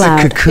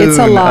 It's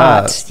a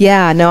lot.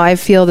 Yeah, no, I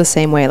feel the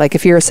same way. Like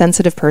if you're a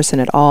sensitive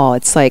person at all,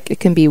 it's like it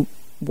can be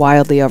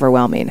wildly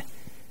overwhelming.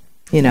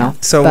 You know.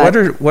 So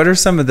what are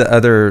some of the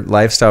other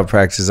lifestyle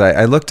practices?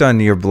 I looked on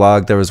your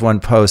blog. There was one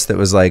post that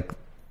was like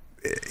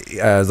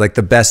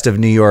the best of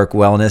New York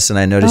wellness, and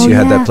I noticed you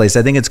had that place.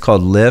 I think it's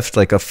called Lift,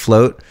 like a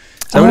float.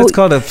 Is that what it's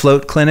called? A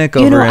float clinic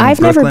over in Brooklyn?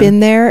 I've never been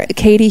there.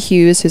 Katie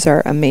Hughes, who's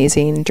our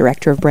amazing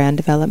director of brand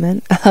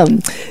development,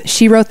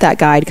 she wrote that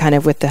guide kind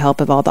of with the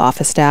help of all the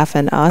office staff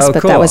and us,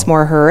 but that was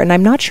more her. And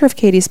I'm not sure if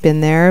Katie's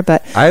been there,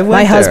 but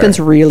my husband's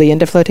really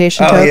into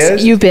flotation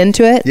totes. You've been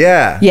to it?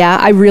 Yeah. Yeah,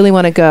 I really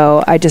want to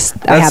go. I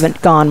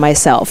haven't gone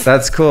myself.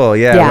 That's cool.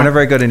 Yeah. Whenever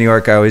I go to New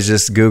York, I always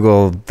just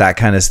Google that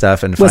kind of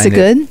stuff and find it. Was it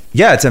good?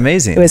 Yeah, it's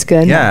amazing. It was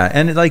good? Yeah.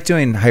 And like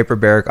doing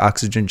hyperbaric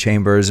oxygen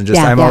chambers and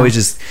I'm always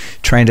just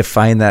trying to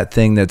find that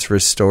thing that's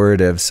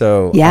restorative.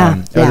 So are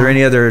there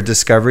any other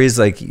discoveries?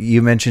 Like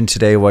you mentioned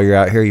today while you're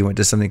out here, you went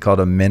to something called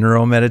a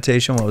mineral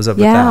meditation. What was up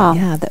with that?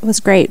 Yeah, that was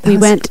great. We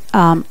went,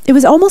 it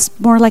was almost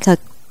more like a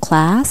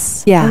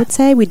class, I would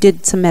say. We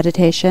did some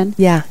meditation.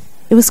 Yeah.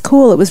 It was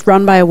cool. It was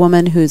run by a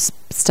woman who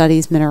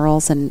studies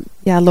minerals and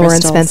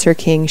Lauren Spencer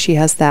King. She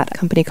has that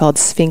company called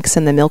Sphinx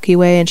and the Milky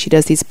Way, and she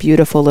does these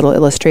beautiful little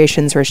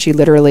illustrations where she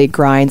literally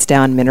grinds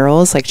down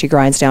minerals, like she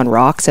grinds down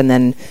rocks and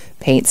then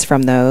paints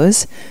from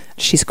those.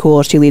 She's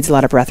cool. She leads a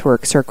lot of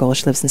breathwork circles.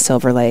 She lives in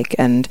Silver Lake,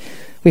 and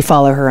we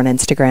follow her on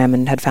Instagram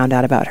and had found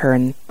out about her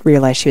and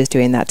realized she was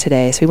doing that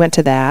today. So we went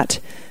to that.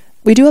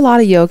 We do a lot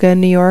of yoga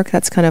in New York.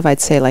 That's kind of,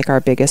 I'd say, like our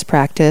biggest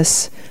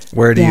practice.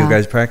 Where do you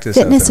guys practice?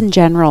 Fitness in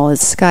general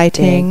is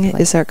Skyting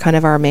is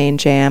our main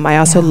jam. I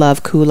also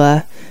love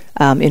Kula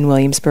in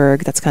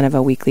Williamsburg. That's kind of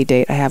a weekly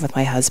date I have with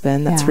my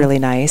husband. That's really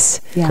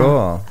nice. Yeah.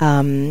 Cool.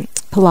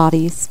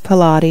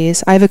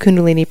 Pilates. I have a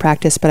Kundalini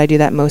practice, but I do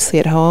that mostly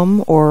at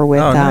home or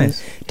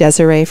with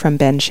Desiree from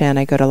Ben Shen.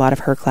 I go to a lot of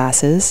her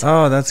classes.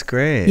 Oh, that's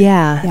great.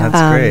 Yeah.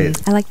 That's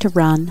great. I like to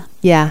run.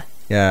 Yeah.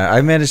 Yeah,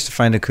 I managed to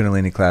find a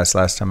Kundalini class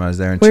last time I was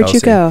there in Chelsea. Where'd you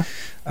go?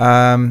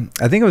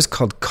 I think it was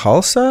called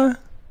Khalsa.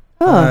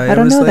 Oh, I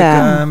don't know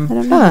that. I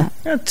don't know.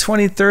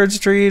 23rd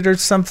Street or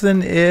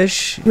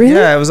something-ish. Really?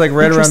 Yeah, it was like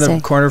right around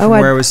the corner from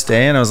where I was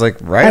staying. I was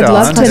like, I'd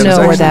love to know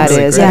where that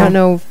is. I don't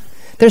know.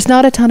 There's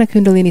not a ton of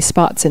Kundalini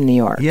spots in New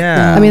York.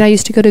 Yeah. I mean, I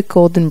used to go to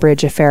Golden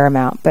Bridge a fair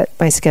amount, but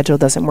my schedule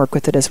doesn't work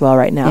with it as well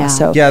right now. Yeah.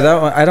 So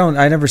that one,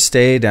 I never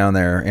stay down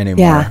there anymore.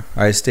 Yeah.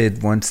 I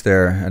stayed once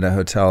there at a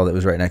hotel that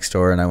was right next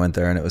door, and I went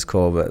there and it was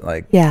cool, but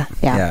like yeah.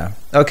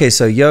 Okay,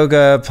 so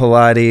yoga,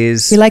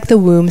 Pilates. We like the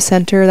Womb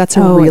Center. That's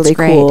a really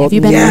cool. Have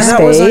you been there?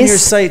 That was on your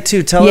site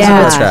too. Tell us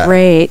about that.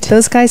 Great.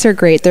 Those guys are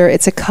great.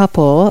 It's a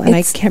couple, and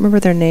I can't remember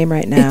their name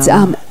right now.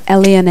 It's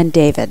Elian and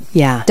David.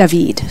 Yeah.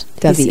 David.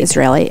 He's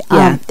Israeli.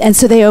 Yeah. And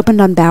so they opened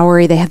on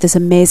Bowery. They have this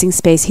amazing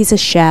space. He's a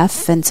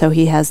chef, and so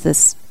he has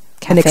this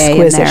cafe an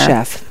exquisite in there.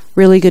 Chef.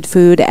 Really good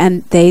food,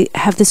 and they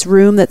have this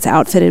room that's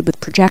outfitted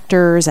with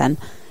projectors and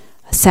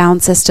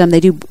sound system. They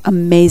do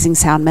amazing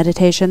sound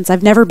meditations.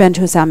 I've never been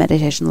to a sound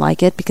meditation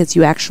like it because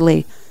you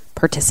actually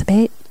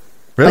participate.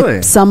 Really?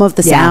 Like some of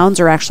the sounds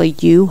are actually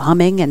you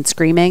humming and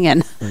screaming,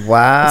 and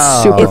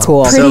wow, super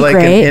cool. Pretty so like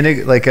great. an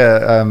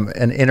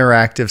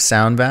interactive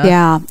sound bath.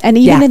 Yeah, and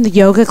even in the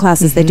yoga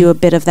classes, they do a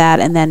bit of that,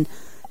 and then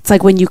it's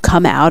like when you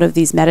come out of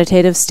these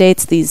meditative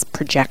states, these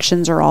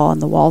projections are all on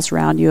the walls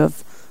around you.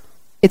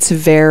 It's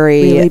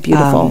very really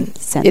beautiful.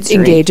 It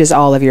engages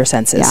all of your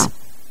senses. Yeah.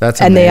 That's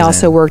and amazing. they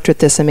also worked with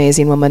this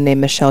amazing woman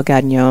named Michelle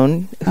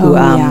Gagnon, who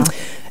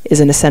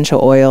is an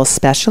essential oil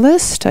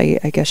specialist. I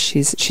guess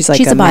she's like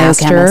a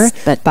master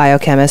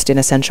biochemist in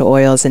essential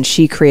oils, and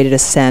she created a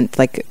scent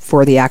like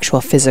for the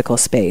actual physical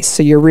space.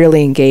 So you're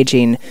really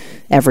engaging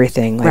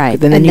everything.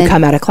 Right. And then you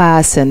come out of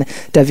class, and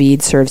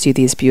David serves you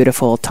these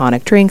beautiful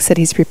tonic drinks that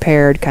he's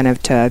prepared, kind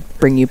of to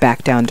bring you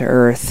back down to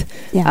earth.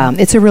 Yeah.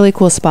 It's a really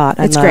cool spot.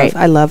 It's great.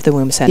 I love the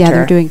Womb Center. Yeah,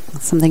 they're doing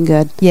something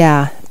good.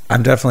 Yeah.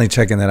 I'm definitely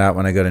checking that out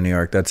when I go to New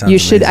York. That sounds You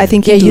should. amazing. I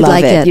think you'd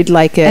like it. You'd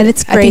like it. And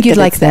it's great. I think you'd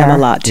like them a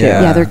lot too.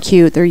 Yeah, they're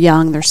cute. They're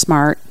young. They're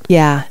smart.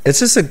 Yeah. It's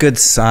just a good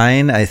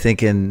sign, I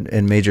think,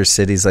 in major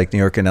cities like New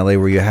York and LA,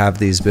 where you have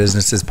these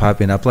businesses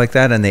popping up like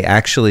that, and they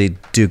actually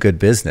do good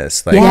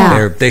business.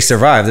 Like they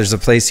survive. There's a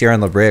place here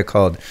in La Brea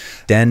called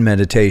Den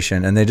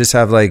Meditation, and they just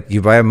have like,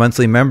 you buy a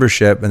monthly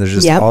membership, and there's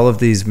just all of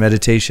these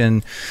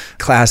meditation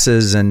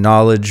classes and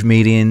knowledge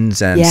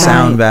meetings and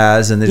sound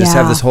baths, and they just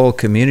have this whole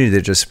community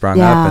that just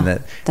sprung up.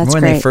 And that's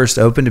when they first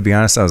opened, to be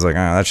honest, I was like,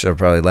 oh, that should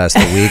probably last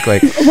a week.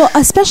 Like, well,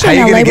 especially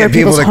how in you LA, gonna get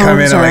people to come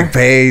in and are, like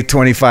pay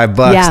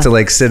 $25 to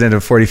like sit in a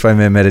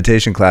 45-minute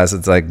meditation class?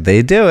 It's like,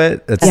 they do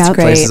it. The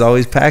place is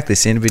always packed. They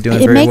seem to be doing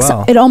very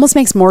well. It almost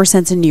makes more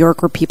sense in New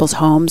York, where people's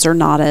homes are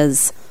not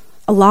as,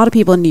 a lot of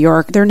people in New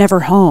York, they're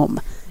never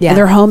home. Yeah. And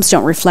their homes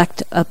don't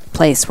reflect a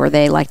place where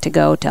they like to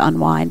go to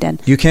unwind.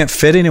 And you can't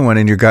fit anyone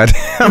in your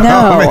goddamn home.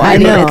 I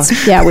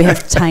mean, we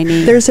have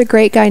tiny. There's a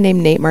great guy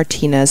named Nate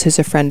Martinez, who's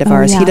a friend of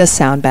ours. He does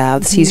sound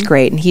baths. Mm-hmm. He's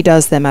great. And he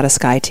does them out of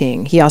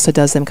Skyting. He also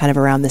does them kind of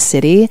around the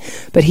city,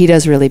 but he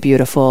does really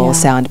beautiful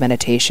sound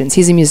meditations.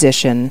 He's a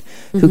musician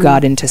who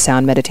got into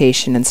sound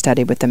meditation and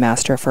studied with the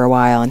master for a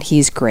while. And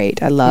he's great.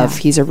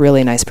 He's a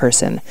really nice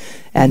person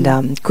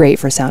and great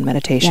for sound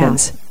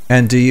meditations. Yeah.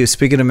 And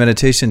speaking of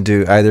meditation,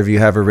 do either of you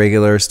have a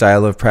regular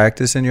style of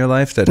practice in your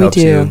life that helps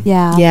you?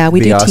 Yeah, we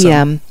do awesome?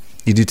 TM.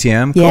 You do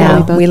TM? Cool.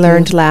 Yeah, we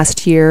learned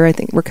last year. I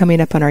think we're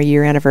coming up on our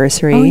year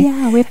anniversary. Oh,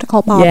 yeah, we have to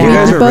call Bob. Yeah. You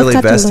guys are really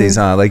besties,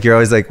 huh? Like, you're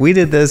always like, we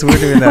did this, we're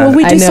doing that. Well,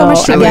 we do so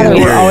much together.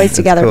 We're always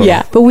together. Cool.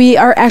 Yeah. But we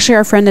are actually,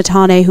 our friend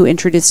Natane, who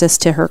introduced us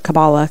to her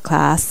Kabbalah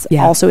class,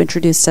 also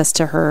introduced us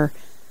to her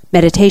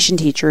meditation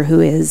teacher, who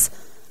is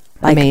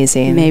like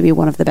amazing. Maybe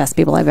one of the best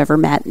people I've ever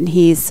met. And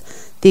he's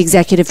the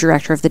executive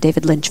director of the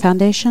David Lynch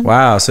Foundation.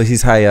 Wow, so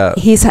he's high up.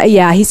 He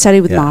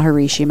studied with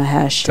Maharishi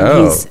Mahesh.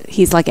 And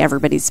he's like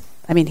everybody's,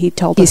 I mean, he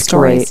told us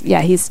stories. Great.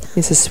 Yeah, he's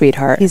a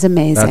sweetheart. He's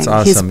amazing. That's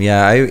awesome.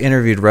 I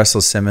interviewed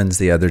Russell Simmons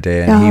the other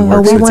day, and he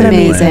works with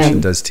David Lynch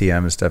and does TM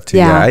and stuff too.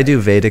 Yeah, I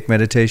do Vedic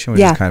meditation,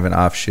 which is kind of an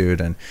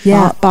offshoot, and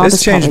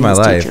it's changed my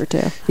life.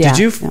 Too.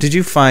 Did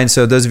you find,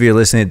 so those of you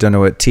listening that don't know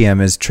what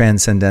TM is,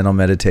 Transcendental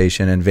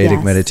Meditation and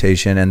Vedic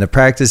meditation, and the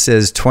practice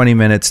is 20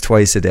 minutes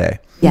twice a day.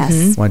 Yes.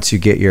 Mm-hmm. Once you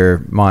get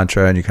your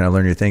mantra and you kind of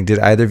learn your thing, did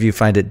either of you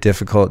find it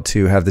difficult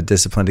to have the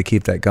discipline to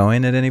keep that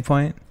going at any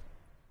point?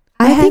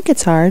 I think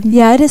it's hard.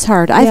 Yeah, it is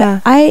hard.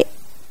 I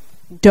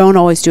don't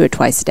always do it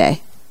twice a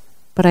day,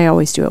 but I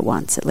always do it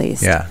once at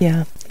least.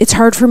 Yeah. It's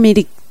hard for me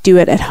to do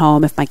it at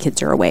home if my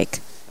kids are awake.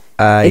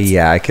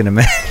 I can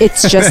imagine.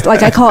 It's just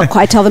like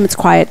I tell them it's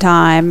quiet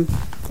time.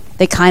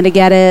 They kind of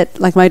get it.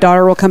 Like, my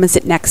daughter will come and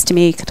sit next to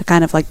me to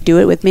kind of like do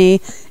it with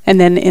me. And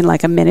then in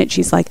like a minute,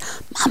 she's like,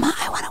 Mama,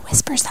 I want to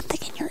whisper something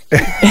in your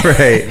ear.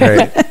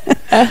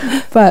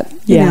 Right. But,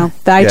 you know,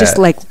 I just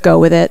like go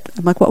with it.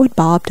 I'm like, what would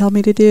Bob tell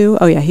me to do?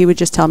 Oh, yeah. He would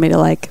just tell me to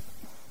like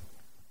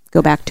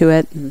go back to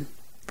it. And,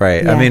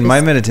 right. I mean, my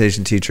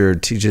meditation teacher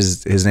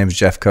his name's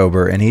Jeff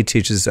Kober, and he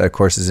teaches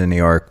courses in New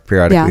York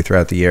periodically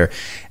throughout the year.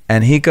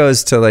 And he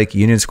goes to like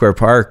Union Square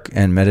Park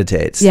and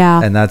meditates.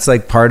 Yeah. And that's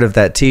like part of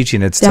that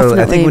teaching. It's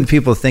totally, I think when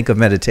people think of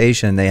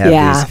meditation, they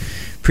have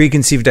these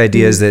preconceived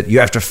ideas that you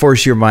have to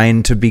force your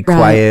mind to be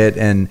quiet.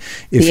 And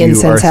if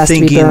you are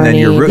thinking, then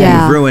you've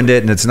ruined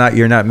it, and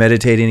you're not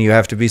meditating. You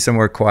have to be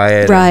somewhere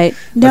quiet. Right.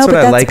 That's what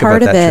I like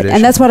part about of that it. tradition.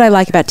 And that's what I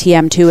like about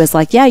TM too, is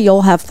like,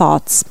 you'll have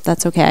thoughts.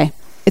 That's okay.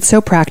 It's so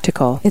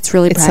practical. It's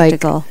really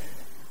practical.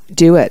 Like,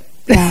 do it.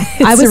 Yeah.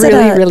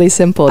 It's really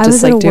simple.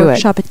 Just like do it. I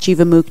was at a workshop at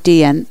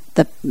Jivamukti, and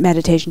the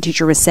meditation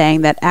teacher was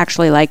saying that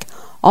actually, like,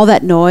 all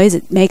that noise,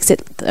 it makes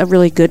it a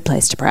really good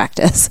place to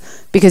practice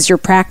because you're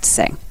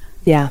practicing.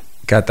 Yeah.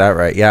 Got that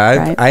right.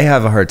 Yeah, I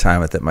have a hard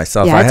time with it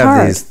myself. I have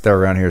hard. They're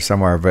around here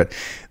somewhere, but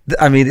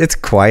I mean, it's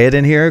quiet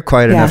in here,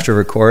 enough to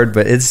record,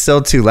 but it's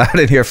still too loud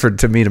in here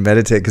to me to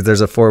meditate because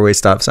there's a 4-way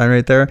stop sign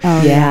right there.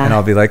 Oh, yeah. And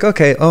I'll be like,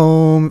 okay,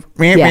 people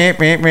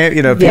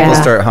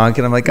start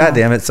honking. I'm like, God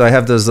damn it. So I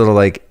have those little,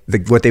 like,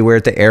 what they wear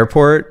at the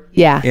airport.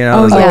 Yeah. You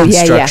know, those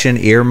construction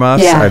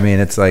earmuffs. Yeah. I mean,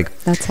 it's like.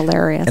 That's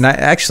hilarious.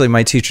 And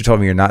my teacher told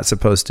me you're not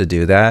supposed to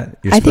do that.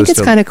 I think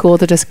it's kind of cool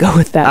to just go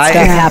with that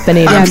stuff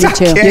happening. Yeah, me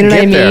too. You know what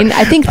I mean?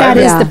 I think that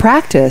is the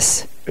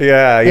practice.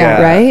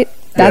 Yeah. Right?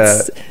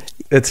 That's.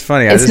 It's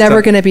funny. It's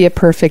never going to be a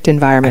perfect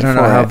environment. I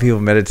don't know how people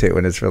meditate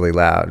when it's really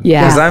loud.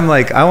 Yeah. Because I'm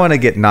like, I want to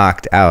get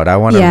knocked out. I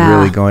want to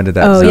really go into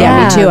that zone. Oh,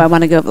 yeah, me too. I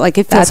want to go, like,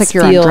 it feels like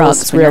you're on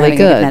drugs when you're having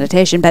good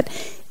meditation. But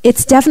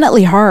it's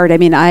definitely hard. I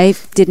mean, I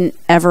didn't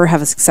ever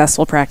have a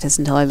successful practice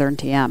until I learned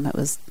TM. It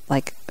was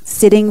like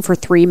sitting for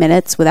 3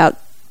 minutes without.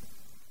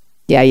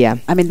 Yeah.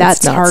 I mean,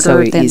 that's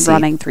harder than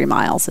running 3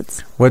 miles.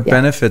 What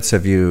benefits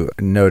have you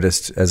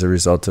noticed as a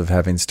result of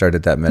having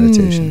started that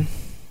meditation?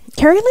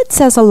 Carrie Lynn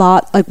says a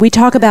lot, like, we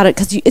talk about it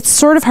because it's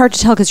sort of hard to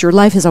tell because your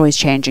life is always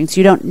changing. So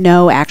you don't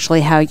know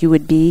actually how you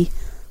would be.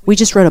 We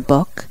just wrote a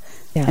book.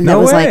 Yeah. And that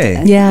was like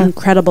an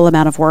incredible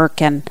amount of work.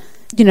 And,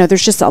 you know,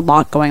 there's just a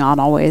lot going on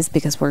always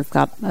because we've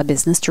got a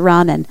business to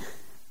run. And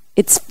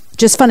it's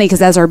just funny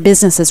because as our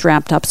business is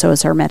ramped up, so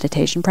is our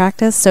meditation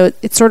practice. So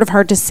it's sort of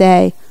hard to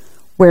say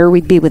where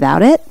we'd be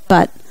without it.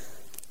 But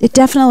it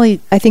definitely...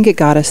 I think it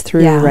got us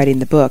through writing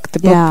the book. The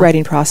book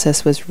writing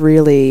process was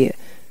really...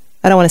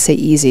 I don't want to say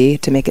easy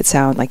to make it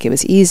sound like it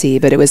was easy,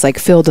 but it was like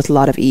filled with a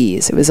lot of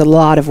ease. It was a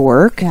lot of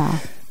work. Yeah.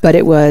 But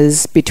it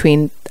was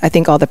between, I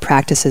think, all the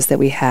practices that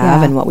we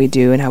have and what we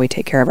do and how we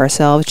take care of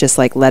ourselves, just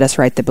like let us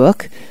write the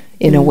book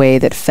in a way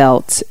that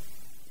felt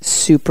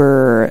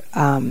super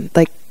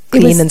like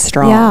clean and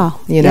strong.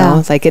 You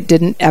know, like it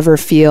didn't ever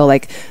feel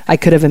like I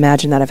could have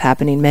imagined that of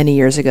happening many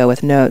years ago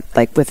with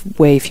with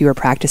way fewer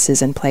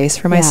practices in place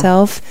for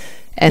myself.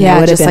 And it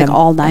would just have been like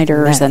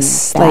all-nighters and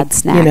bad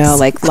snacks. You know,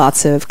 like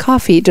lots of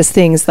coffee, just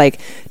things like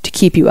to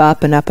keep you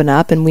up and up and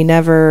up. And we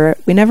never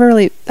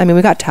really, I mean,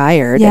 we got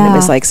tired and it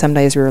was like some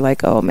days we were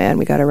like, oh man,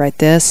 we got to write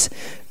this.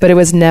 But it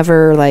was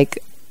never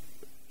like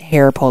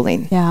hair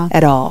pulling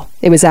at all.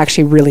 It was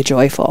actually really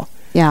joyful.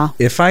 Yeah.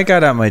 If I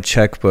got out my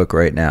checkbook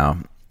right now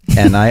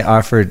and I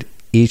offered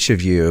each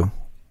of you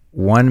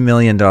 $1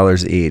 million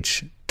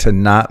each to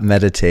not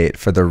meditate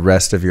for the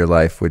rest of your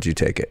life, would you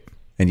take it?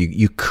 And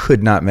you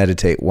could not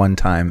meditate one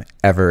time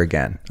ever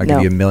again. I'll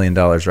give you $1 million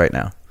right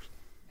now.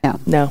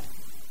 No.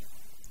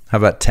 How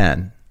about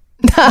 10?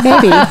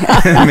 Maybe.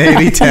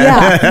 Maybe 10.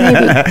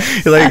 Yeah,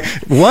 maybe. Like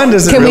one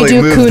doesn't Can we really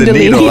do move Kundalini? the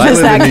needle. I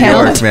Does live that in New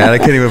count? York, man. I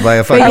can't even buy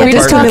a fucking Are we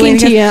just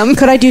apartment. talking TM?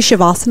 Could I do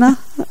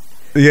Shavasana?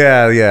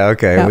 Yeah,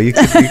 okay. Well, you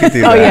could do that.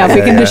 Oh yeah, if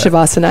we can do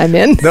Shavasana, I'm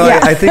in. No,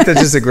 I think that's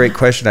just a great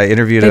question. I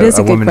interviewed It is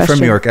a a good woman from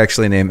question. New York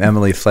actually named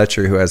Emily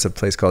Fletcher who has a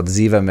place called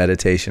Ziva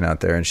Meditation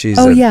out there. And she's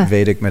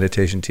Vedic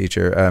meditation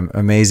teacher,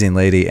 amazing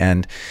lady.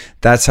 And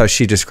that's how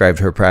she described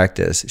her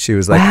practice. She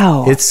was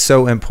like, it's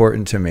so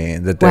important to me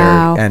that there,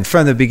 and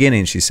from the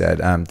beginning she said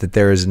that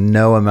there is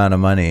no amount of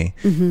money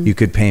you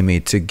could pay me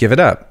to give it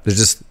up. There's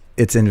just,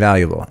 it's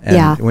invaluable.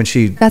 And when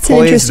she that's an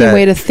interesting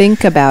way to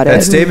think about it.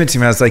 That statement to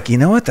me, I was like, you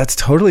know what? That's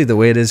totally the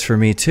way it is for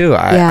me too.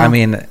 I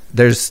mean,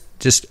 there's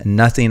just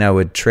nothing I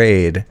would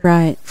trade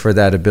for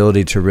that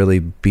ability to really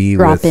be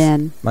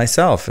with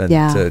myself and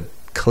to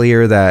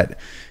clear that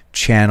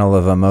channel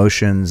of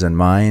emotions and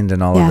mind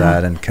and all of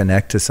that and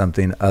connect to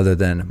something other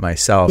than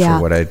myself or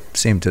what I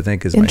seem to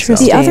think is myself.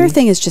 The other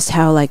thing is just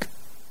how like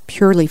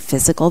purely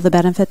physical the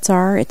benefits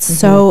are. It's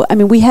so, I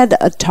mean, we had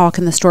a talk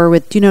in the store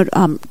with, do you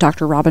know,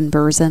 Dr. Robin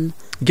Burzin?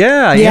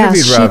 Yeah, I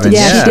interviewed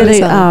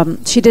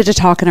Robin. She did a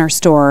talk in our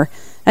store.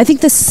 I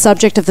think the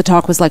subject of the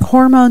talk was like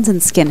hormones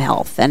and skin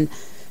health. And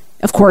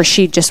of course,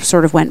 she just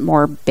sort of went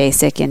more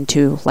basic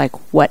into like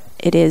what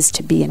it is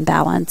to be in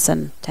balance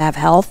and to have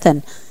health.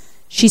 And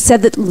she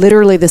said that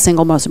literally the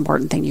single most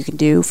important thing you can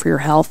do for your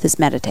health is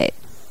meditate.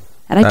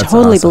 And I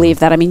totally believe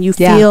that. I mean, you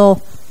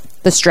feel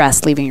the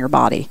stress leaving your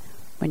body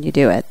when you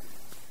do it.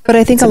 But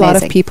I think a lot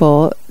of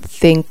people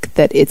think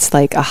that it's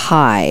like a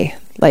high,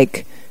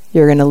 like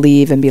you're going to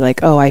leave and be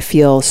like, oh, I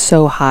feel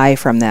so high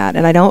from that.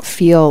 And I don't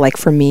feel like,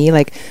 for me,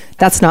 like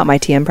that's not my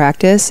TM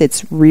practice.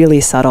 It's really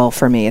subtle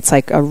for me. It's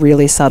like a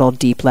really subtle,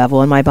 deep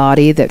level in my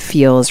body that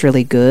feels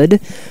really good.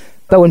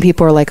 But when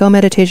people are like, oh,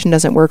 meditation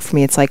doesn't work for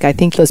me, it's like, I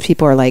think those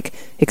people are like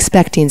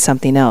expecting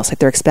something else. Like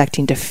they're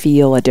expecting to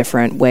feel a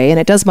different way. And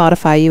it does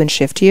modify you and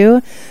shift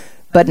you,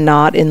 but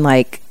not in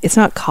like, it's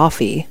not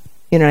coffee.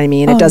 You know what I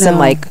mean? It doesn't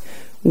like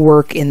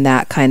work in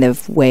that kind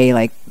of way,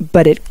 like,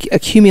 but it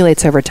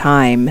accumulates over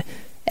time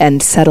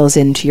and settles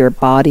into your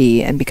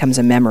body and becomes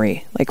a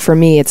memory. Like for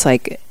me, it's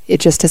like, it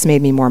just has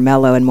made me more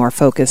mellow and more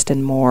focused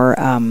and more,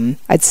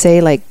 I'd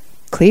say like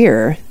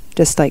clear,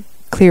 just like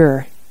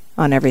clearer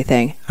on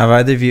everything. Have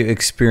either of you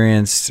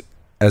experienced,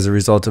 as a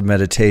result of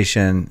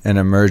meditation, an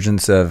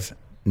emergence of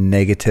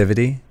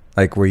negativity?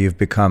 Like where you've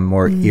become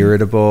more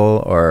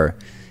irritable or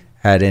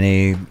had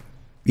any,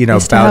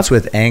 bouts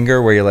with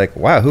anger where you're like,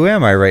 wow, who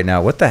am I right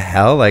now? What the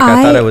hell? Like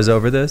I thought I was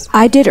over this.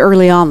 I did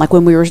early on, like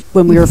when we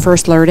were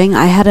first learning,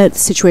 I had a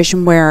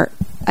situation where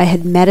I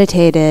had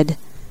meditated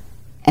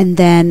and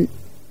then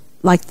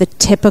like the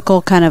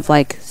typical kind of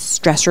like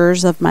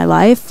stressors of my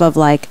life of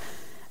like,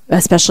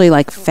 especially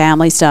like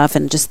family stuff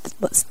and just,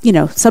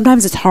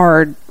 sometimes it's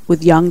hard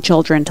with young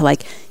children to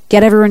like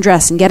get everyone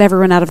dressed and get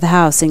everyone out of the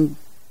house and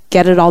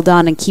get it all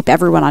done and keep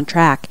everyone on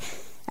track.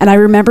 And I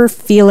remember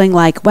feeling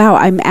like, wow,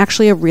 I'm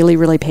actually a really,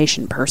 really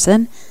patient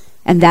person.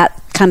 And that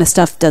kind of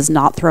stuff does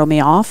not throw me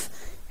off.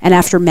 And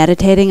after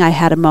meditating, I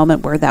had a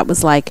moment where that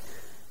was like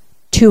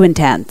too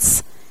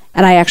intense.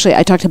 And I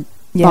talked to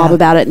Bob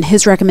about it. And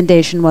his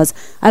recommendation was,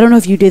 I don't know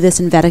if you do this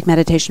in Vedic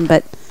meditation,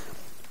 but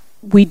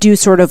we do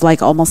sort of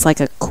like almost like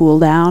a cool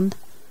down.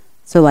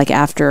 So like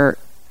after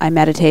I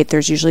meditate,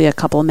 there's usually a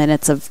couple of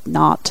minutes of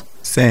not.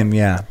 Same,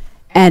 yeah.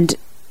 And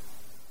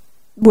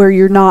where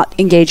you're not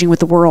engaging with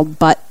the world,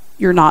 but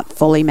you're not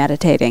fully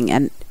meditating.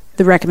 And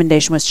the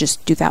recommendation was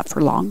just do that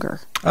for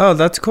longer. Oh,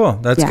 that's cool.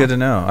 That's good to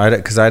know.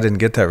 Because I didn't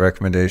get that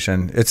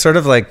recommendation. It's sort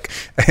of like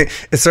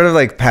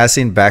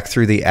passing back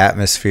through the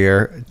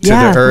atmosphere to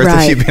the earth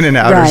if you've been in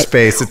outer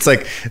space. It's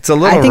like, it's a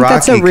little rocky. I think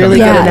that's a really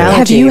good analogy.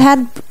 Have you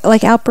had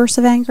like outbursts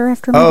of anger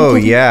after meditating? Oh,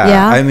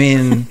 yeah. I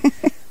mean,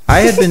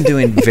 I had been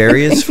doing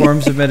various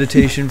forms of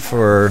meditation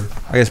for,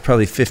 I guess,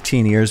 probably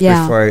 15 years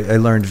before I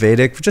learned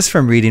Vedic, just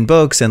from reading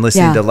books and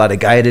listening to a lot of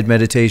guided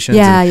meditations.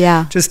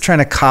 Just trying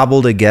to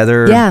cobble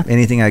together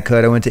anything I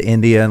could. I went to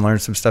India and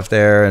learned some stuff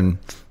there and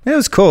It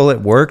was cool.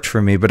 It worked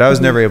for me, but I was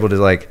never able to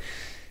like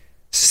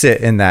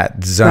sit in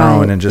that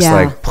zone and just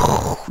like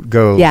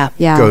go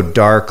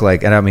dark,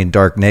 like, and I don't mean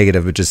dark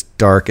negative, but just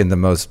dark in the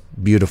most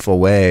beautiful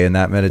way in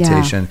that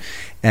meditation.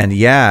 And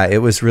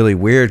it was really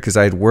weird because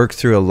I'd worked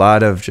through a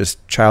lot of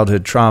just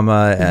childhood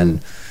trauma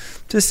and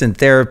just in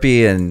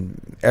therapy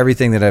and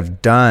everything that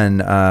I've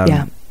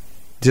done,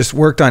 just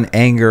worked on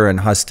anger and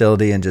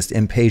hostility and just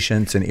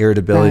impatience and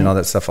irritability and all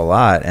that stuff a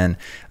lot. And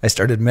I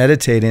started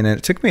meditating, and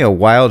it took me a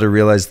while to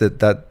realize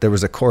that there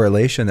was a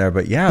correlation there.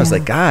 But I was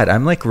like, God,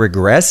 I'm like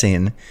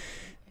regressing,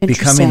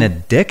 becoming a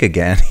dick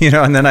again,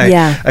 and then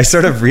I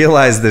sort of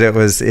realized that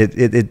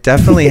it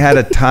definitely had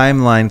a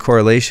timeline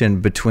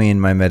correlation between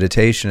my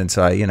meditation. And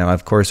so I,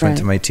 of course went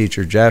to my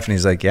teacher, Jeff, and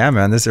he's like, yeah,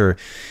 man,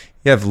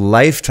 you have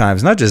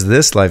lifetimes, not just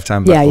this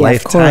lifetime, but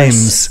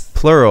lifetimes,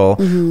 plural,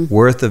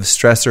 worth of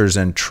stressors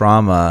and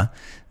trauma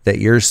that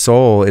your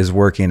soul is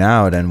working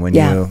out. And when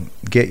you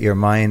get your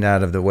mind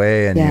out of the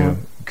way and you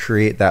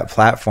create that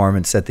platform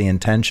and set the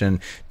intention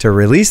to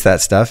release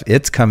that stuff,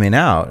 it's coming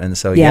out. And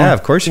so,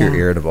 of course you're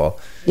irritable.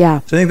 Yeah.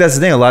 So I think that's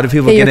the thing. A lot of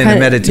people get into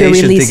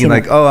meditation thinking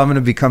like, oh, I'm going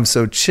to become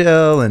so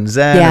chill and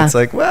zen. Yeah. It's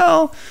like,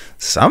 well,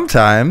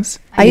 sometimes.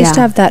 I used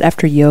to have that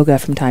after yoga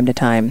from time to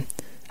time.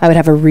 I would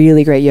have a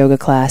really great yoga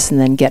class and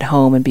then get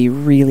home and be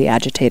really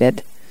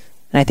agitated.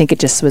 And I think it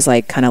just was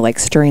like kind of like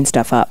stirring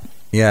stuff up.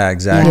 Yeah,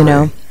 exactly.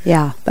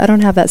 Yeah. But I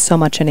don't have that so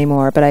much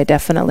anymore, but I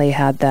definitely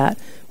had that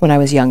when I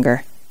was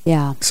younger.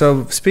 Yeah.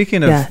 So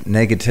speaking of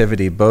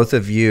negativity, both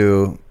of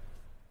you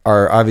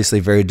are obviously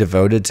very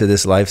devoted to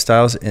this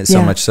lifestyle,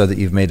 so much so that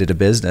you've made it a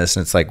business,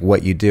 and it's like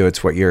what you do.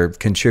 It's what you're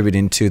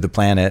contributing to the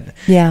planet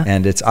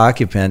and its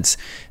occupants.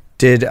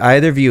 Did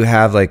either of you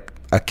have like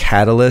a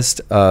catalyst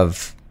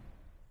of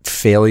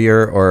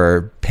failure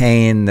or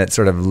pain that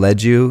sort of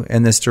led you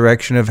in this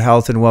direction of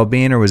health and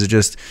well-being, or was it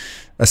just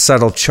a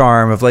subtle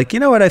charm of like, you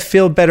know what, I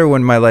feel better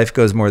when my life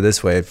goes more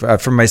this way?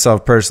 For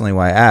myself personally,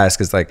 why I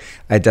ask is like,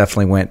 I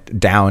definitely went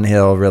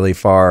downhill really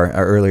far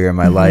earlier in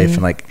my life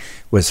and like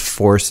was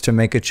forced to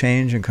make a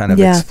change and kind of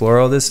explore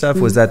all this stuff.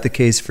 Was that the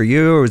case for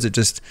you, or was it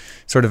just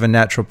sort of a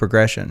natural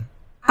progression?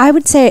 I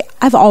would say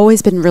I've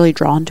always been really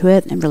drawn to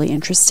it and really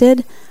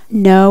interested.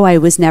 No, I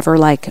was never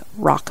like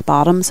rock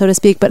bottom, so to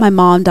speak, but my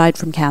mom died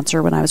from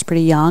cancer when I was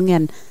pretty young,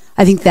 and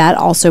I think that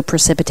also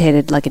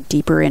precipitated like a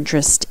deeper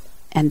interest.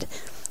 And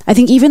I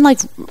think even like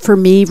for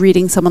me,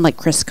 reading someone like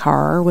Chris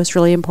Carr was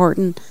really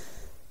important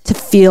to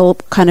feel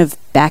kind of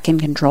back in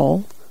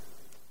control.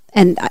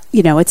 And,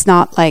 it's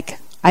not like,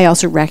 I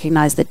also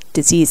recognize that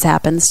disease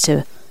happens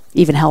to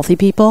even healthy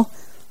people.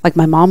 Like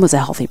my mom was a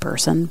healthy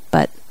person,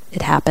 but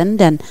it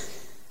happened. And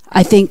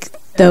I think,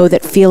 though,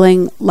 that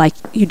feeling like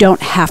you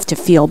don't have to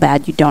feel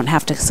bad, you don't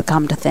have to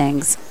succumb to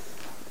things,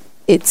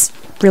 it's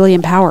really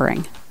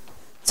empowering.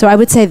 So I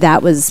would say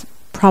that was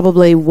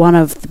probably one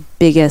of the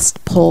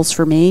biggest pulls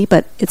for me,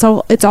 but it's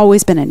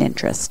always been an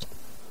interest.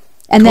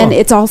 And then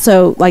it's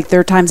also like there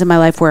are times in my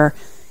life where,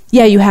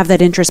 you have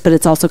that interest, but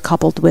it's also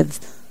coupled with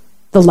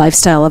the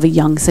lifestyle of a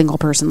young single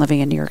person living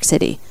in New York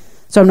City.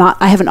 So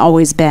I haven't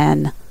always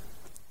been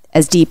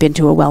as deep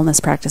into a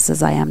wellness practice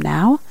as I am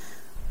now,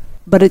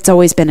 but it's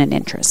always been an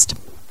interest.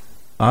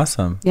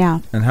 Awesome. Yeah.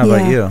 And how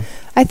about you?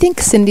 I think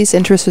Cindy's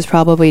interest was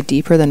probably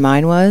deeper than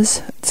mine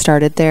was. It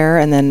started there,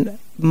 and then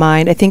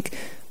mine, I think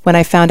when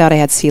I found out I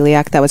had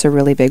celiac, that was a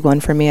really big one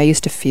for me. I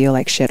used to feel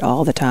like shit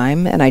all the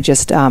time, and I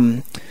just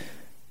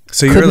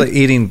So you were like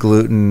eating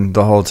gluten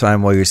the whole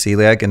time while you're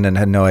celiac, and then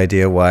had no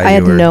idea why? I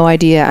had no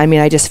idea. I mean,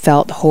 I just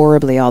felt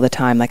horribly all the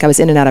time. Like I was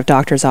in and out of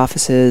doctor's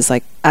offices,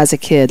 like as a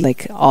kid,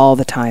 like all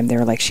the time. They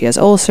were like, she has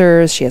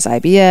ulcers, she has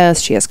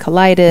IBS, she has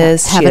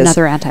colitis. Have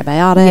another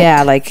antibiotic.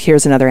 Yeah, like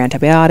here's another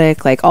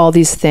antibiotic, like all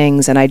these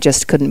things. And I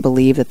just couldn't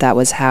believe that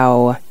was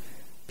how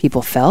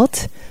people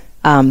felt.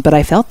 But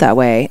I felt that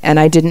way, and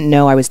I didn't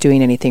know I was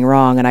doing anything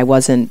wrong, and I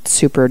wasn't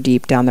super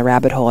deep down the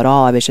rabbit hole at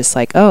all. I was just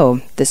like, oh,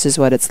 this is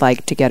what it's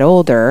like to get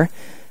older,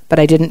 but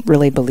I didn't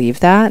really believe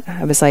that.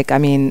 I was like, I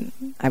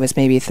was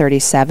maybe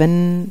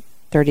 37,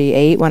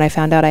 38 when I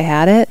found out I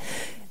had it,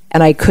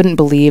 and I couldn't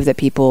believe that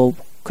people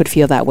could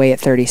feel that way at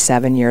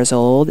 37 years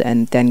old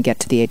and then get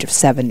to the age of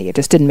 70. It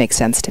just didn't make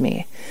sense to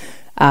me.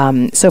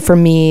 So for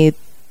me,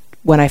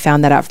 when I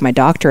found that out from my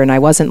doctor, and I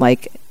wasn't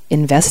like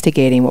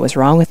investigating what was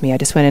wrong with me. I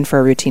just went in for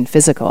a routine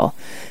physical.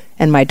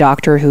 And my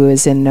doctor, who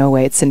is in no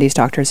way, it's Cindy's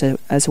doctor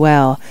as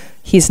well,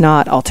 he's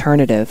not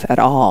alternative at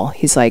all.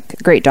 He's like a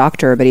great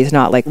doctor, but he's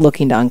not like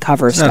looking to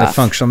uncover stuff. He's not a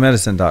functional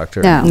medicine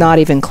doctor. No. Not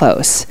even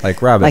close.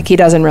 Like Robin. Like he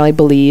doesn't really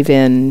believe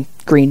in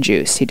green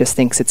juice. He just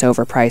thinks it's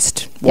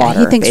overpriced water.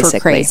 Yeah, he thinks basically.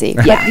 We're crazy.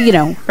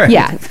 Yeah, Right.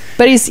 Yeah,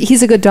 but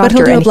he's a good doctor.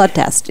 But he'll do a blood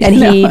test. And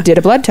he did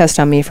a blood test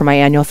on me for my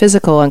annual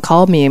physical and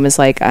called me and was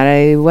like,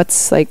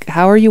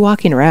 how are you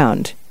walking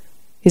around?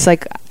 He's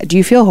like, do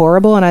you feel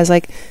horrible? And I was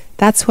like,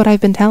 that's what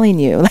I've been telling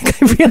you. Like,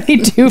 I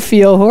really do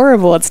feel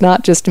horrible. It's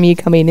not just me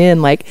coming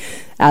in, like,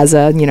 as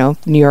a, New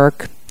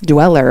York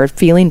dweller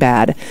feeling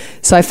bad.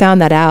 So I found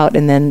that out.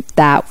 And then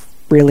that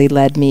really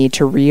led me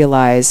to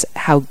realize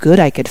how good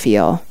I could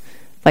feel.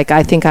 Like,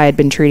 I think I had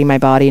been treating my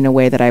body in a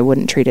way that I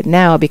wouldn't treat it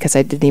now because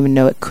I didn't even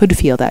know it could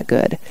feel that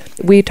good.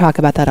 We talk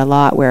about that a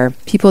lot, where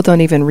people don't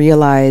even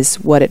realize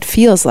what it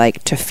feels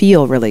like to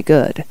feel really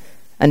good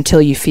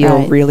until you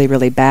feel really,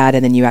 really bad,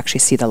 and then you actually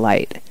see the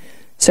light.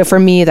 So for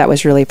me, that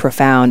was really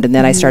profound. And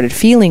then I started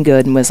feeling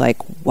good and was like,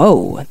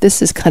 whoa,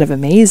 this is kind of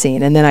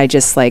amazing. And then I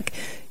just, like,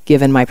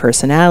 given my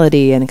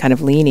personality and kind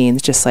of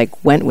leanings, just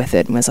like went with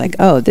it and was like,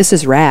 oh, this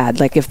is rad.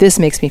 Like, if this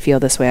makes me feel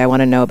this way, I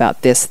want to know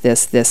about this,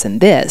 this, this,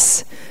 and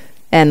this.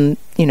 And,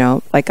 you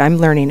know, like, I'm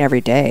learning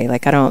every day.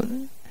 Like,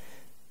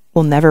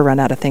 we'll never run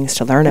out of things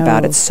to learn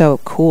about. It's so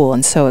cool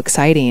and so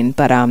exciting.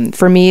 But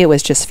for me, it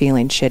was just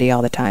feeling shitty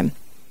all the time,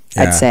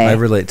 I'd say. I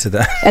relate to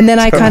that. And then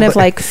I kind of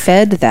like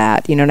fed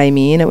that, you know what I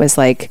mean? It was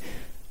like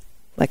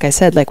I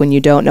said, like, when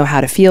you don't know how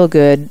to feel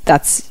good,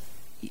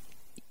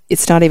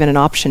 it's not even an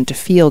option to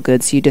feel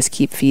good. So you just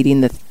keep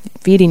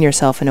feeding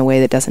yourself in a way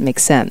that doesn't make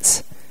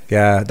sense.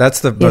 Yeah,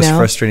 that's the most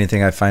frustrating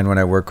thing I find when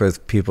I work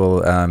with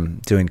people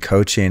doing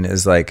coaching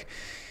is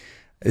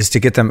to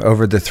get them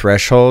over the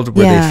threshold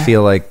where they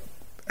feel like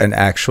an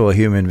actual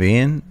human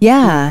being.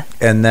 Yeah.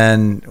 And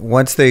then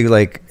once they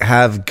like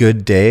have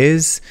good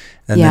days,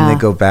 and then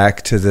they go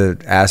back to the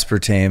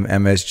aspartame,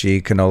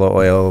 MSG, canola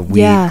oil,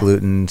 wheat,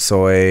 gluten,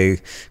 soy,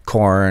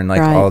 corn,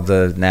 like all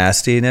the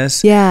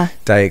nastiness. Yeah.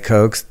 Diet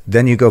Cokes.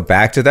 Then you go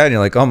back to that and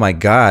you're like, oh my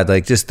God,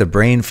 like just the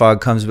brain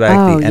fog comes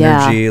back, the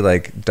energy,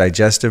 like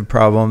digestive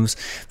problems.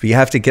 But you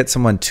have to get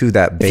someone to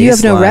that baseline. If you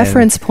have no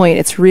reference point,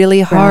 it's really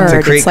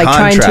hard. It's like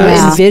trying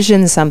to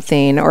envision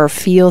something or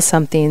feel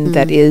something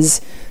that is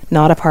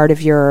not a part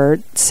of your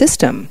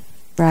system.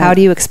 Right. How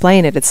do you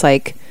explain it? It's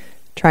like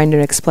trying to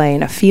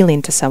explain a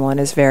feeling to someone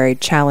is very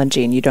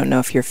challenging. You don't know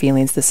if your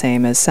feeling's the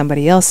same as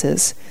somebody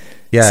else's.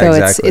 Yeah, so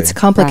exactly. it's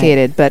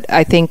complicated. Right. But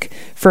I think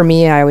for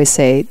me, I always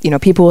say, you know,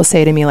 people will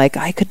say to me like,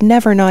 I could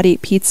never not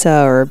eat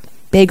pizza or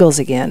bagels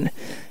again.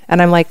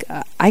 And I'm like,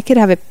 I could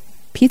have a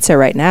pizza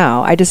right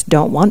now. I just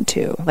don't want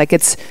to. Like I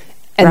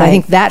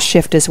think that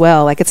shift as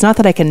well. Like, it's not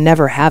that I can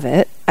never have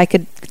it. I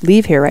could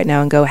leave here right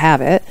now and go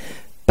have it,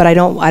 but I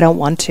don't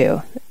want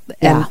to.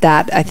 And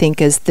that, I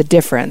think, is the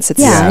difference.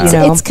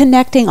 It's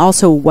connecting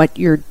also what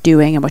you're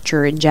doing and what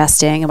you're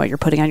ingesting and what you're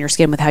putting on your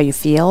skin with how you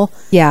feel.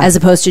 Yeah. As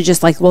opposed to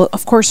just like, well,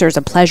 of course there's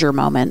a pleasure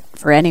moment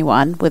for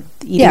anyone with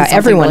eating something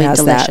everyone really has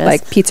delicious. that.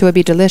 Like, pizza would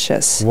be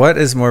delicious. What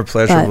is more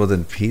pleasurable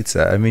than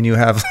pizza? I mean, you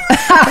have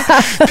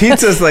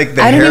pizza's like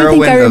the heroin I don't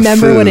even think I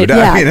remember of food. when it.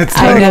 I mean, it's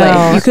I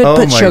know. You could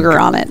put sugar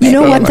on it. You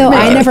know what though?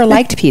 I never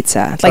liked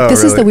pizza. Like,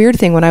 this is the weird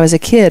thing. When I was a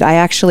kid, I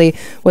actually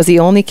was the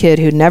only kid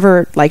who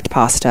never liked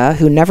pasta,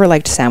 who never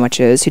liked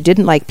sandwiches, who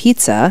didn't like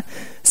pizza.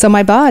 So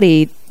my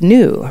body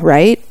knew,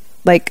 right?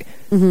 Like,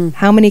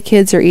 how many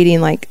kids are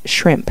eating like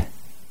shrimp?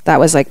 That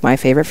was like my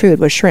favorite food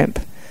was shrimp.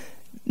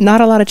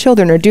 Not a lot of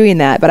children are doing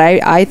that, but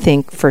I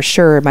think for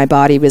sure my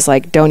body was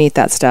like, don't eat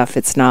that stuff.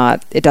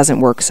 It doesn't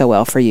work so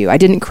well for you. I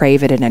didn't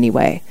crave it in any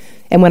way.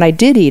 And when I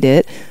did eat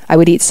it, I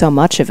would eat so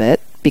much of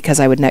it because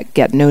I would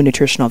get no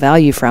nutritional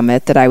value from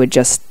it that I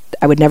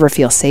would never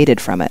feel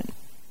sated from it.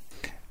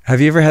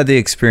 Have you ever had the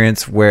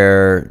experience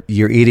where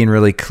you're eating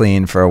really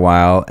clean for a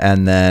while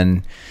and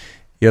then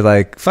you're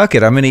like, fuck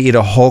it, I'm going to eat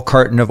a whole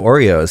carton of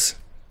Oreos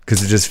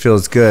because it just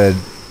feels good.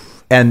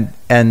 And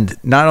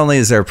not only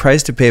is there a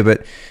price to pay,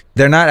 but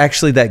they're not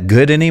actually that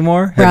good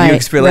anymore. Have you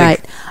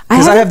experienced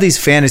because I have these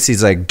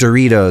fantasies like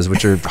Doritos,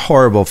 which are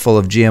horrible, full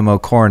of GMO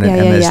corn and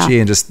MSG,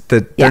 and just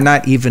that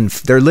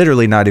they're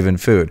literally not even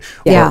food.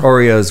 Or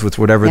Oreos with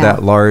whatever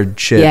that lard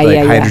shit,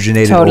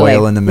 hydrogenated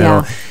oil in the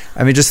middle. Yeah.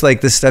 I mean, just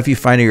like the stuff you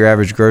find at your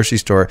average grocery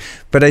store.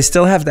 But I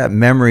still have that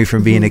memory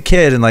from being a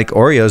kid, and like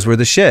Oreos were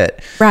the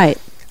shit. Right.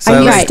 So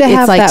I used to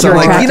have that. So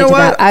like, you know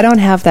what? I don't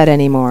have that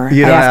anymore.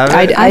 You don't have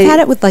it? I've had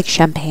it with like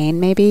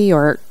champagne maybe,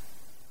 or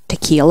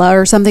tequila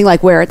or something,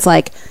 like where it's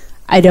like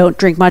I don't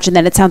drink much and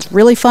then it sounds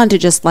really fun to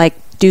just like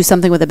do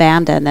something with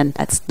abandon, and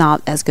that's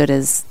not as good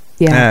as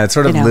it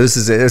sort of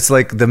loses it. It's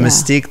like the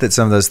mystique that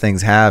some of those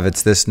things have.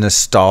 It's this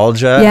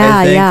nostalgia.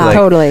 I think. Like,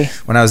 totally.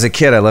 When I was a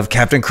kid, I loved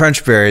Captain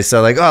Crunch Berries.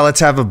 So like, let's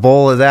have a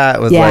bowl of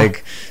that with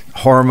like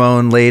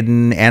hormone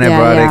laden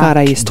antibiotic God,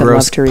 I used to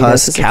gross love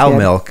pus cow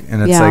milk,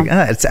 and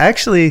it's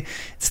like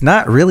it's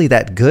not really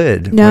that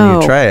good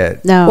when you try it.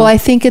 Well, I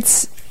think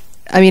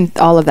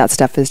all of that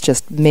stuff is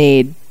just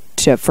made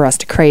for us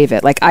to crave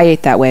it. Like, I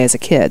ate that way as a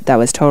kid. That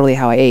was totally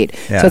how I ate.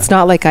 So it's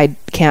not like I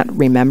can't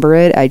remember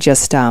it. I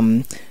just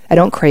I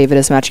don't crave it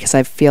as much because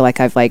I feel like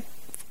I've like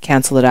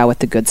canceled it out with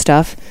the good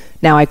stuff.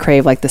 Now I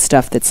crave like the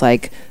stuff that's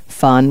like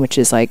fun, which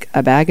is like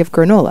a bag of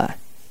granola.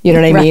 You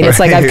know what I mean? It's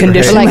like I've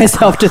conditioned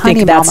myself to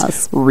think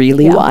that's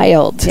really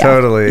wild.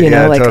 Totally. You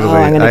know, like, totally.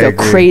 I'm going to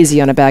go crazy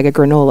on a bag of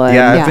granola.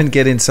 Yeah, I've been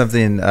getting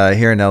something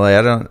here in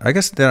LA. I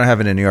guess they don't have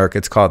it in New York.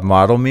 It's called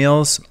Model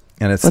Meals.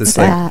 And it's What's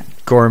that?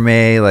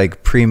 gourmet,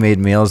 like pre-made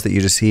meals that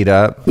you just heat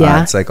up.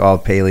 Yeah. It's like all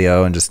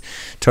paleo and just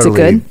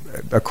totally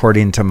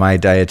according to my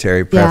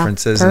dietary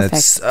preferences. And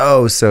it's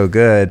so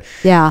good.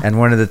 Yeah. And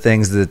one of the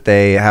things that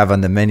they have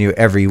on the menu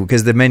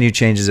because the menu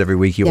changes every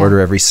week. You order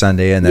every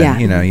Sunday and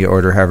then, you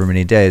order however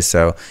many days.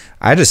 So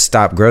I just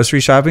stop grocery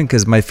shopping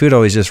because my food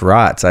always just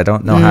rots. I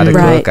don't know how to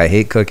cook. I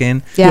hate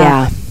cooking.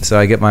 Yeah. So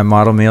I get my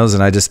model meals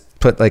and I just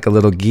put like a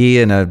little ghee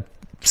in a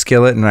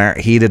skillet and I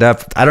heat it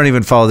up. I don't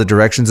even follow the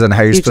directions on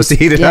how you're supposed to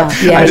heat it up.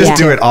 I just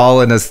do it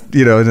all in a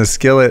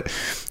skillet.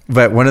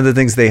 But one of the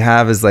things they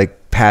have is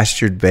like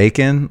pastured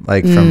bacon,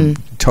 like from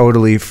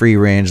totally free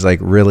range, like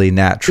really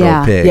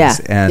natural pigs.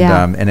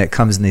 And it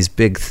comes in these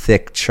big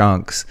thick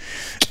chunks.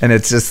 And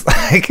it's just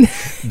like,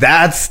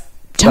 that's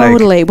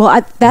totally.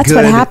 Like that's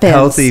good, what happens.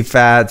 Healthy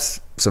fats,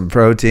 some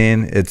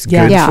protein. It's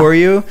good for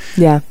you.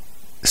 Yeah.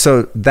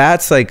 So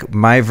that's like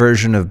my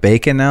version of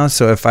bacon now.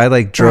 So if I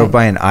like drove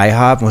by an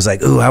IHOP and was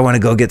like, ooh, I want to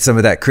go get some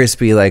of that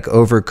crispy, like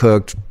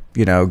overcooked,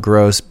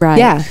 gross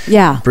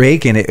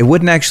bacon, it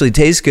wouldn't actually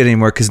taste good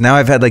anymore because now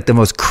I've had like the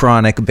most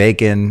chronic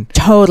bacon.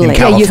 Totally.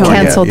 Yeah, you've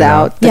canceled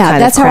out the kind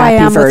that's of how I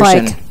am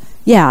version. with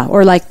like,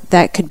 or like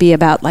that could be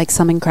about like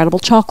some incredible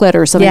chocolate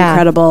or some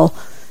incredible,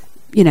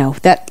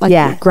 that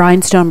like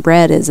grindstone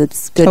bread is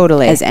as good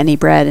as any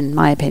bread in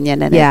my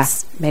opinion. And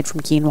it's made from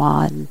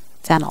quinoa and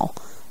fennel.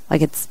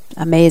 Like it's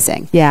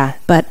amazing. Yeah.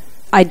 But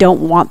I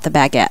don't want the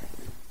baguette.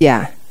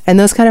 Yeah. And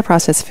those kind of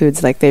processed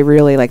foods, like they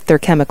really like their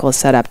chemicals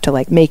set up to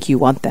like make you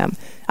want them.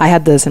 I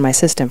had those in my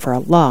system for a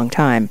long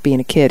time,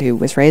 being a kid who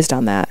was raised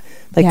on that.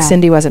 Like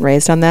Cindy wasn't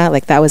raised on that.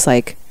 Like that was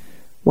like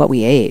what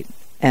we ate.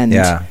 And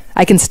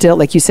I can still,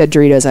 like you said,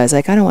 Doritos. I was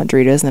like, I don't want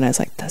Doritos. And then I was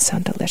like, those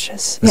sound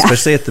delicious.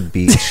 Especially at the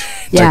beach.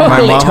 Like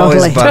my mom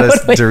always bought us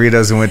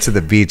Doritos and went to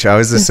the beach. I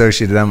always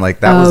associated them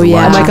like that was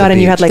lunch. Oh my God. And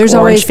you had like there's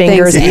orange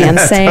fingers and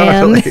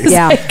sand.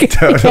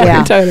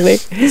 Totally.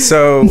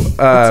 So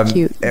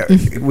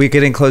we're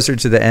getting closer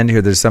to the end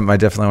here. There's something I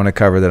definitely want to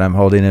cover that I'm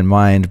holding in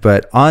mind.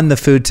 But on the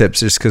food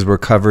tips, just because we're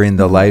covering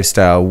the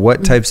lifestyle,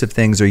 what types of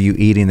things are you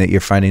eating that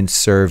you're finding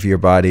serve your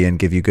body and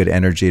give you good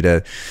energy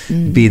to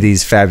be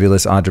these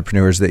fabulous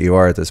entrepreneurs that you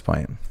are at this point?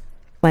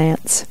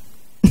 Plants.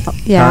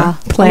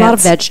 Plants. A lot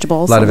of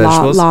vegetables. A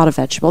lot of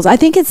vegetables. I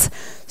think it's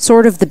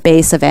sort of the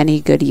base of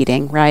any good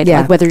eating, right?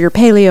 Yeah. Like whether you're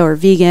paleo or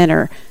vegan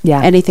or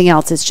anything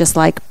else, it's just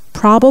like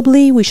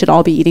probably we should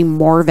all be eating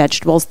more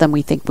vegetables than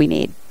we think we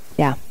need.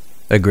 Yeah.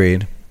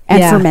 Agreed.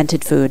 And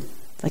fermented food.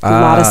 Like a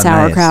lot of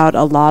sauerkraut,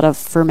 a lot of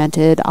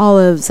fermented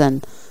olives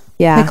and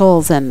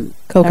pickles and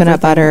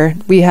coconut butter.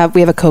 We have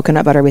a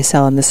coconut butter we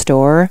sell in the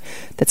store.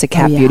 That's a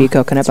Cat Beauty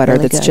coconut butter.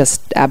 Really that's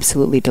just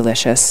absolutely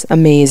delicious.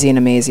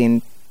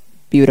 Amazing,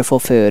 beautiful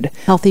food.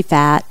 Healthy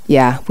fat.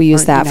 Yeah, we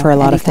use that for a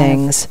lot of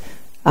things.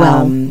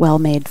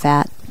 Well-made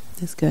fat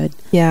is good.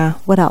 Yeah.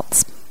 What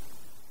else?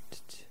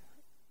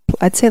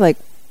 I'd say like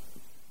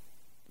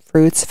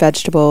fruits,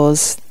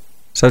 vegetables.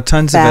 So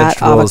tons of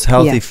vegetables,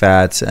 healthy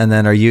fats. And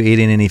then are you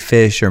eating any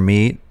fish or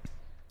meat?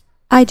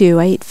 I do.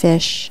 I eat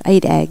fish. I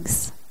eat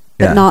eggs.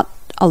 But not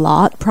a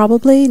lot,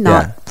 probably.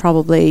 Not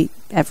probably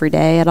every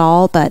day at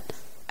all. But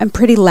I'm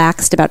pretty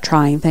laxed about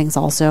trying things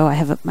also.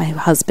 My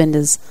husband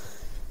is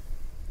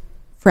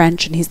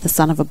French and he's the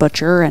son of a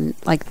butcher. And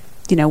like,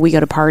 we go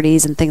to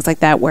parties and things like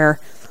that where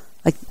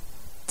like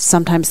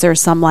sometimes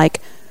there's some like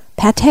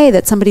pate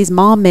that somebody's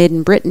mom made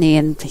in Brittany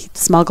and he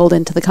smuggled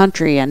into the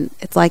country. And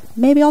it's like,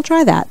 maybe I'll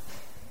try that.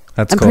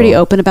 I'm pretty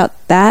open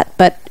about that.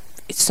 But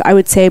I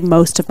would say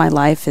most of my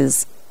life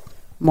is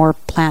more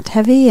plant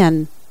heavy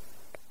and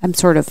I'm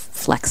sort of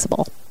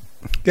flexible.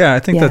 Yeah, I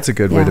think that's a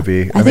good way to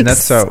be. I mean,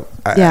 that's so.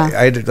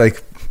 I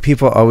like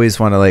people always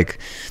want to like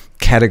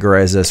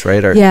categorize us,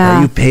 right? Are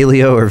you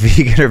paleo or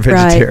vegan or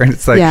vegetarian? Right.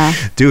 It's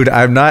like, dude,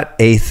 I'm not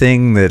a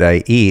thing that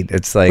I eat.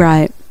 It's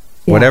like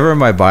whatever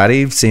my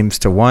body seems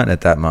to want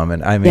at that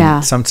moment. I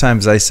mean,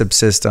 sometimes I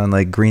subsist on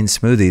like green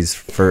smoothies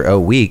for a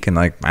week and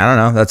like, I don't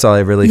know, that's all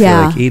I really feel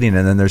like eating.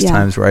 And then there's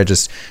times where I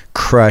just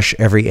crush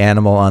every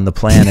animal on the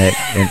planet.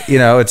 And,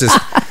 it's just,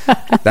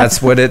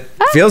 that's what it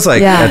feels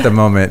like at the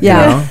moment,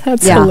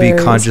 That's be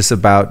conscious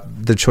about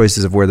the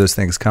choices of where those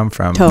things come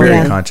from. Totally.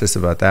 Very conscious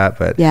about that.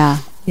 But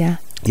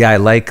Yeah, I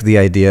like the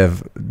idea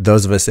of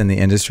those of us in the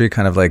industry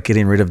kind of like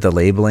getting rid of the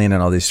labeling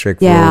and all these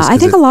strict rules. Yeah, I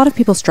think a lot of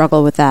people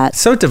struggle with that.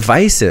 So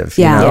divisive.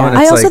 Yeah,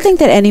 I also think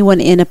that anyone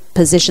in a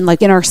position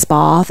like in our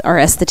spa, our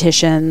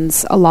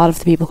estheticians, a lot of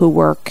the people who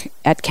work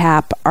at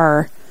CAP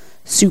are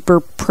super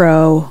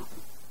pro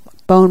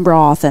bone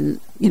broth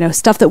and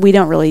stuff that we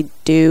don't really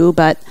do,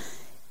 but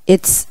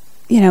it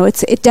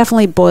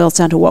definitely boils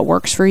down to what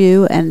works for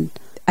you. And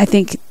I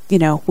think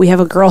we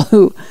have a girl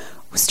who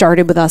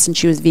started with us and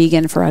she was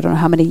vegan for I don't know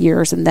how many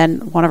years, and then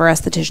one of our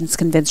estheticians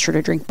convinced her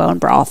to drink bone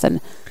broth,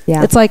 and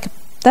it's like,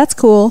 that's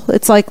cool.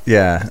 It's like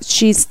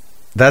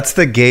that's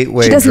the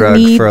gateway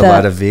drug for a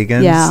lot of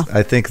vegans.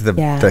 I think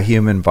the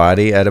human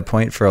body at a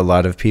point for a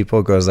lot of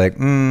people goes like,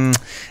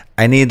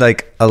 I need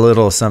like a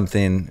little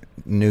something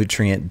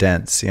nutrient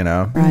dense, you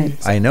know? Right.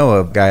 I know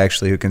a guy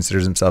actually who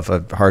considers himself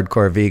a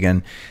hardcore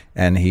vegan,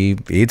 and he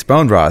eats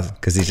bone broth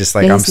because he's just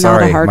like, Yeah, I'm he's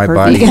not a sorry, my hardcore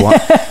body,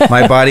 vegan.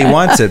 my body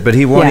wants it, but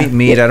he won't Yeah. eat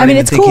meat. I don't I mean,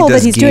 even it's think cool he that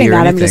does he's ghee doing or that.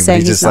 I'm anything. just saying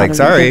He's he's just not like, a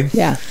sorry, vegan.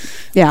 Yeah.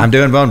 Yeah. I'm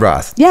doing bone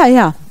broth. Yeah.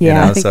 Yeah.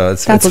 Yeah. You know, so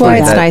it's That's people why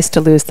do it's that. nice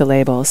to lose the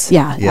labels.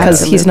 Yeah. Yeah. Because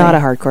he's absolutely. not a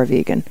hardcore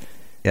vegan.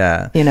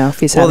 Yeah. You know, if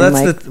he's Well,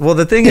 having that's like...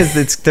 the thing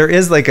is there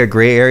is like a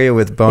gray area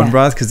with bone Yeah.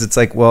 broth because it's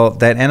like, well,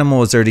 that animal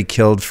was already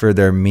killed for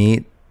their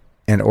meat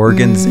and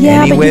organs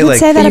Yeah, anyway. but you could like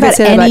say that You could about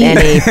say that about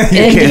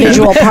any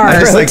individual part. I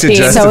just like to So is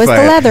the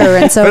justify it. leather,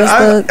 and so But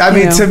is the. I you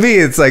mean, know. to me,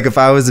 it's like if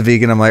I was a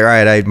vegan, I'm like, all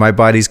right, my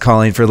body's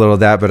calling for a little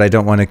of that, but I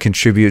don't want to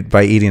contribute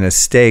by eating a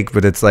steak.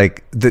 But it's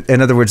like,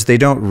 in other words, they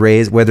don't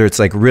raise, whether it's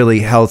like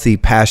really healthy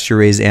pasture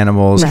raised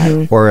animals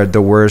or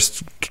the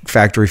worst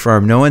factory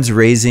farm. No one's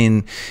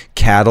raising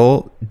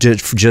cattle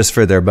just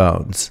for their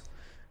bones.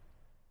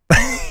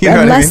 You know what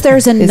I Unless mean?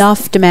 there's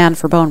enough demand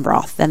for bone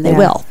broth, then they Yeah.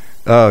 will.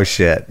 Oh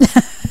shit.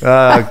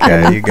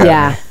 Okay, you got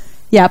Yeah. me.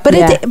 Yeah, but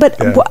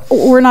Yeah.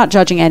 we're not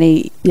judging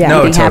any Yeah.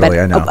 No, eating totally,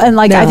 habit. I know. And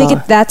like I think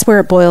No. that's where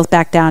it boils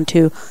back down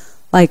to,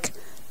 like,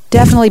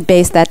 definitely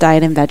base that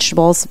diet in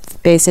vegetables.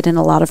 Base it in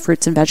a lot of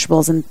fruits and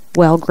vegetables and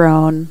well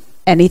grown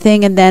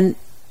anything, and then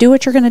do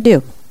what you're going to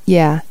do.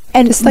 Yeah.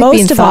 And just like most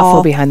being of thoughtful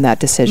all- behind that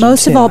decision.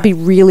 Most of too. all, be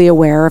really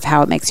aware of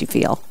how it makes you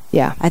feel.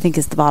 Yeah. I think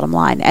is the bottom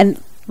line. And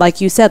like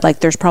you said, like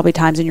there's probably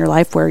times in your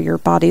life where your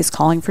body is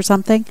calling for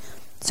something,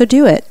 so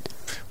do it.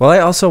 Well, I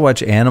also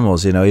watch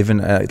animals, you know, even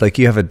like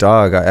you have a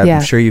dog. I'm Yeah.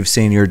 sure you've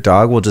seen your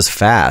dog will just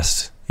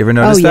fast. You ever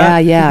Oh, notice yeah,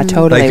 that? yeah,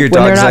 totally. Like your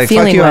When they're dog's not like, fuck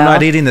feeling you, I'm well.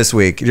 not eating this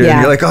week. And Yeah.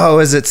 you're like, oh,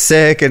 is it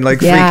sick? And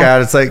like Yeah. freak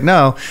out. It's like,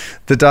 no,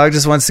 the dog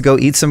just wants to go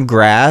eat some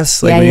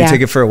grass. Like Yeah, when you yeah.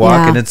 take it for a walk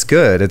Yeah. and it's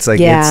good. It's like,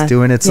 Yeah. it's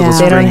doing its Yeah. little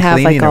They spring don't have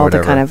cleaning like or all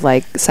whatever. the kind of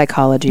like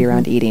psychology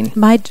around eating.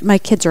 My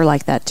kids are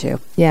like that too.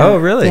 Yeah. Oh,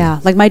 really? Yeah,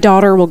 like my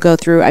daughter will go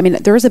through. I mean,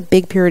 there was a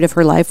big period of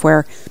her life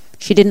where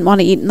she didn't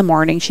want to eat in the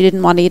morning. She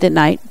didn't want to eat at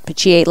night, but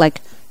she ate like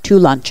 2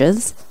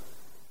 lunches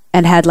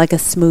and had like a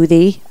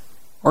smoothie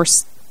or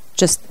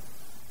just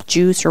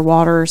juice or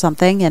water or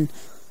something. And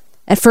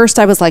at first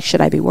I was like,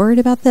 should I be worried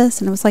about this?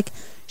 And it was like,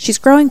 she's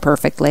growing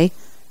perfectly.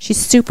 She's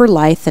super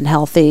lithe and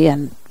healthy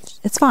and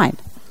it's fine.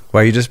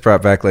 Wow, you just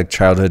brought back like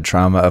childhood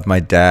trauma of my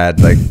dad,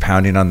 like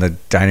pounding on the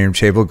dining room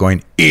table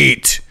going,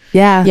 eat.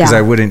 Yeah. Yeah. Because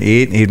I wouldn't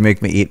eat, and he'd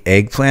make me eat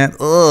eggplant.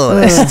 Ugh,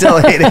 I still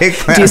hate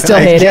eggplant. Do you still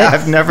hate Yeah, it?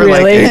 I've never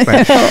Really? liked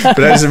eggplant.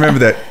 But I just remember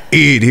that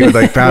eat. He would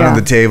like pound on Yeah.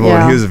 the table,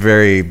 Yeah. and he was a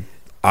very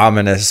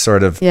ominous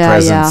sort of Yeah,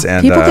 presence. yeah.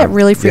 And People get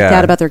really freaked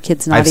out about their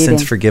kids not I've eating.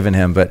 since forgiven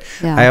him, but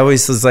Yeah. I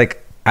always was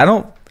like,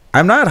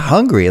 I'm not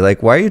hungry.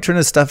 Like, why are you trying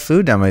to stuff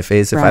food down my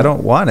face if I Right.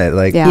 don't want it?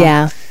 Like, Yeah.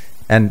 Yeah.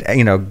 and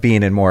you know,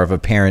 being in more of a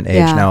parent age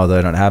Yeah. now, although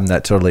I don't have them,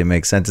 that totally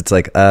makes sense. It's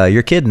like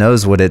your kid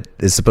knows what it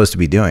is supposed to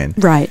be doing.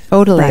 Right.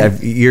 Totally.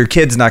 Right. Your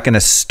kid's not going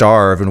to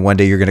starve, and one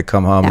day you're going to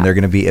come home Yeah. and they're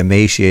going to be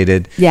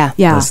emaciated. Yeah.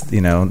 Yeah. Plus,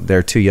 you know,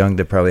 they're too young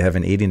to probably have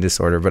an eating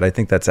disorder, but I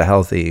think that's a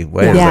healthy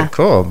way. It's Yeah. like,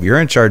 cool, you're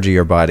in charge of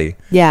your body.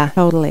 Yeah.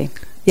 Totally.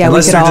 Yeah.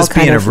 Unless we could they're all just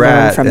kind being a of learn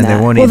rat from and that.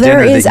 they won't Well, eat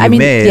there dinner is. that you I mean,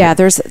 made. yeah.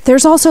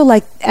 There's also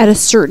like at a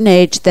certain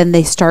age, then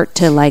they start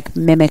to like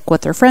mimic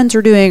what their friends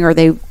are doing, or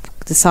they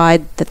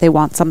decide that they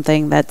want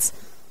something that's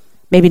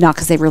maybe not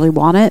because they really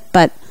want it.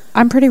 But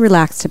I'm pretty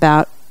relaxed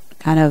about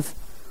kind of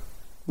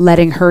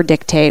letting her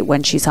dictate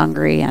when she's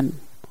hungry. And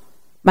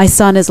my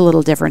son is a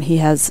little different. He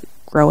has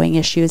growing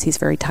issues. He's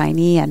very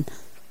tiny, and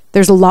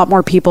there's a lot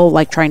more people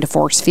like trying to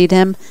force feed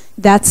him.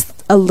 That's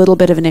a little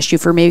bit of an issue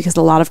for me because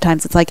a lot of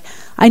times it's like,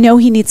 I know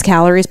he needs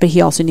calories, but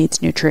he also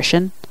needs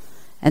nutrition.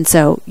 And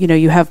so, you know,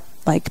 you have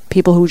like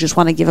people who just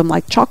want to give him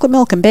like chocolate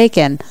milk and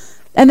bacon.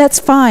 And that's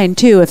fine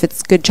too if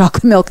it's good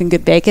chocolate milk and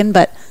good bacon,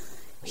 but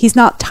he's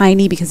not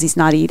tiny because he's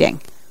not eating.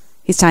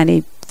 He's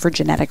tiny for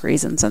genetic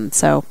reasons. And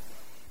so,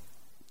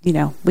 you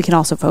know, we can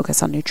also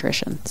focus on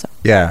nutrition. So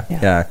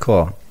Yeah,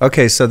 cool.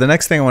 Okay, so the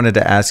next thing I wanted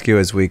to ask you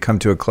as we come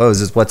to a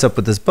close is what's up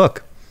with this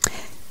book?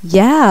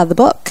 yeah, the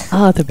book.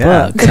 Oh, the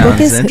Yeah. book. The Sounds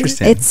book is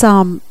interesting. It's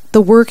the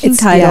working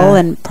It's- title, yeah.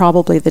 and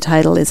probably the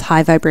title is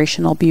High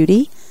Vibrational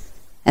Beauty,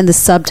 and the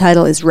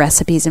subtitle is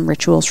Recipes and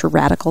Rituals for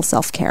Radical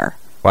Self-Care.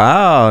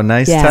 Wow,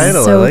 nice Yeah.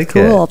 title. So I like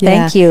cool. it.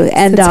 Thank you.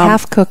 And it's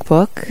half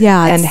cookbook.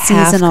 yeah, and it's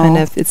half seasonal. kind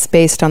of. It's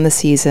based on the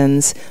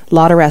seasons. A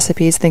lot of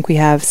recipes. I think we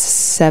have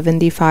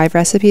 75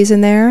 recipes in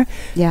there.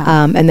 Yeah.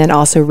 And then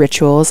also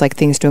rituals, like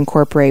things to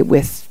incorporate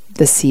with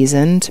the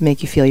season to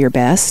make you feel your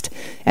best.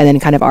 And then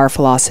kind of our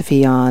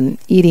philosophy on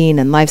eating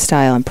and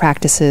lifestyle and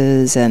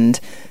practices and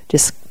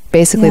just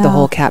basically the Yeah.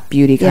 whole Cat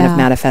Beauty kind Yeah. of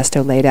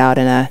manifesto laid out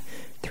in a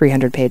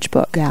 300-page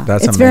book. Yeah,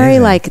 That's it's very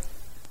amazing. like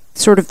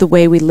sort of the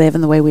way we live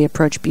and the way we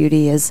approach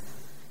beauty is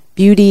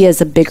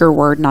a bigger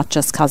word, not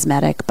just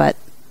cosmetic, but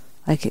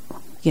like,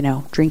 you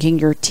know, drinking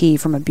your tea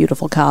from a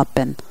beautiful cup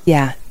and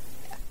Yeah.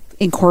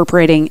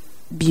 incorporating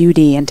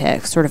beauty into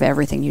sort of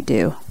everything you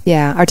do.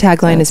 Yeah, our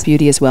tagline Yes. is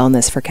beauty is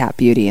wellness for Cat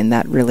Beauty, and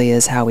that really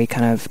is how we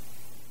kind of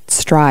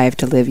strive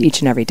to live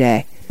each and every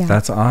day. Yeah.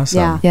 That's awesome.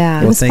 Yeah. Yeah. It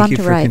Well, was thank fun you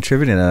to for write.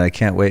 contributing, and I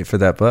can't wait for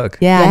that book.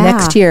 Yeah, Yeah.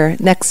 next year,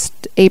 next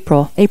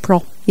April.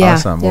 April. Yeah.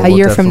 Awesome. A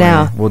year from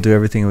now. We'll do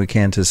everything we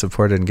can to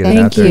support it and get it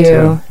out Thank you.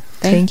 there too.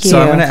 Thank you. So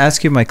I'm going to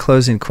ask you my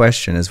closing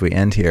question as we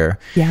end here.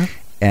 Yeah.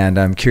 And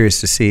I'm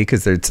curious to see,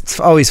 because it's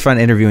always fun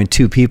interviewing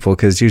two people,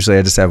 because usually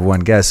I just have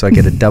one guest, so I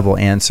get a double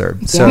answer.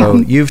 So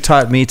you've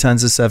taught me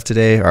tons of stuff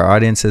today. Our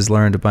audience has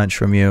learned a bunch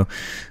from you.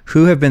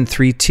 Who have been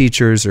 3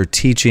 teachers or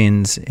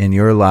teachings in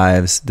your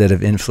lives that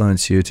have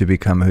influenced you to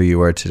become who you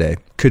are today?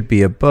 Could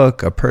be a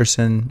book, a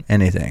person,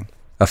 anything,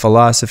 a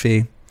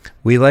philosophy.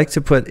 We like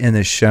to put in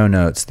the show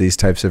notes these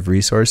types of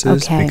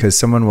resources because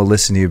someone will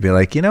listen to you and be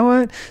like, you know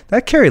what?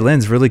 That Carrie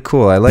Lynn's really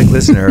cool. I like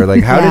listening to her.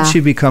 Like, how did she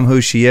become who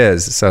she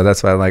is? So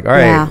that's why I'm like, all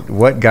right,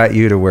 what got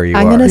you to where you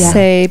are? I'm going to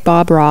say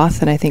Bob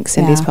Roth, and I think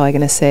Cindy's probably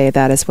going to say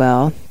that as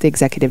well, the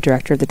executive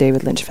director of the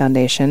David Lynch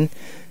Foundation.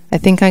 I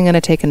think I'm going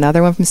to take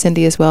another one from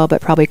Cindy as well,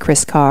 but probably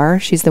Chris Carr.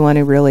 She's the one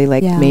who really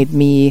made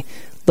me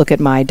look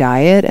at my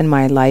diet and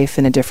my life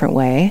in a different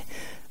way.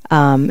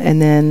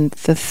 And then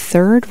the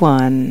third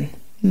one,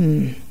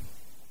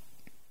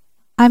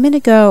 I'm going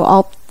to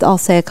go, I'll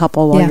say a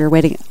couple while you're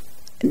waiting.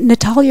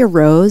 Natalia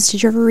Rose,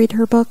 did you ever read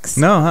her books?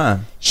 No, huh?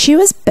 She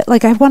was,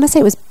 I want to say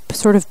it was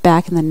sort of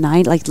back in the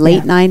late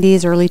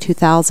 90s, early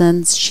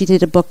 2000s. She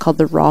did a book called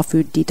The Raw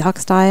Food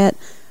Detox Diet,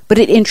 but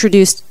it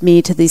introduced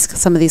me to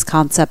some of these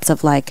concepts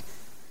of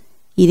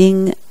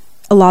eating.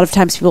 A lot of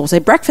times people will say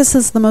breakfast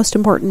is the most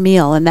important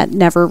meal, and that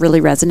never really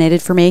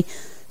resonated for me.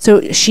 So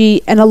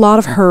and a lot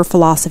of her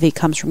philosophy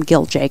comes from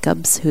Gil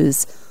Jacobs,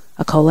 who's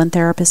a colon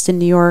therapist in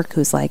New York,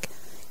 he's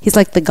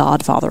like the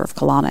godfather of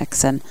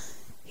colonics, and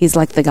he's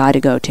like the guy to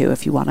go to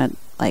if you want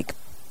to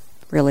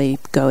really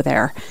go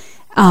there.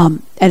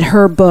 And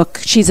her book,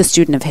 she's a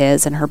student of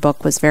his, and her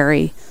book was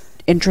very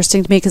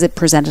interesting to me because it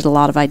presented a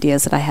lot of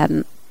ideas that I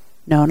hadn't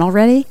known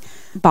already.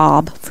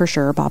 Bob, for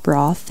sure, Bob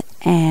Roth.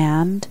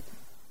 And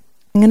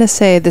I'm going to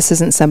say this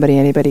isn't somebody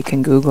anybody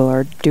can Google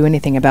or do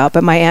anything about,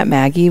 but my Aunt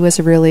Maggie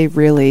was really,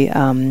 really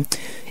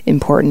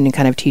important in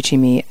kind of teaching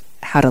me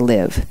how to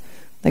live.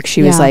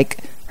 She was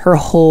her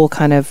whole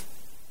kind of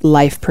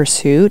life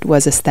pursuit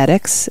was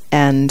aesthetics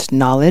and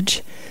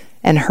knowledge,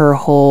 and her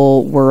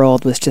whole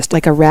world was just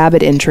like a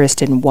rabid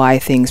interest in why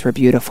things were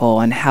beautiful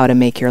and how to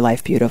make your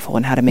life beautiful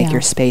and how to make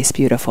your space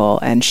beautiful.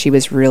 And she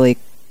was really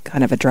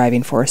kind of a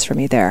driving force for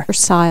me there. Her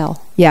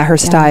style. Yeah, her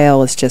style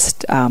was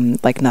just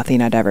like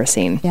nothing I'd ever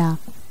seen. Yeah.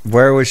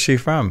 Where was she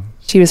from?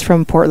 She was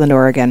from Portland,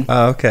 Oregon.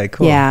 Oh, okay,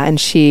 cool. Yeah,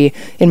 and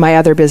in my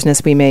other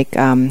business, we make,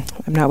 I'm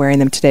not wearing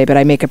them today, but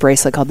I make a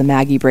bracelet called the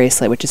Maggie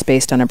bracelet, which is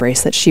based on a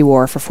bracelet she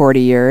wore for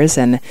 40 years.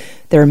 And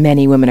there are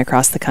many women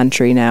across the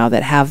country now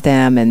that have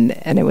them. And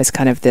it was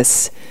kind of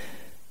this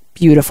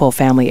beautiful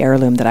family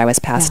heirloom that I was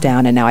passed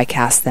down. And now I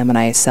cast them and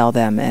I sell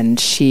them. And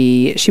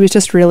she was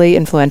just really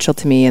influential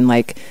to me in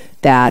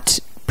that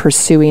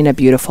pursuing a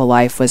beautiful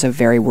life was a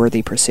very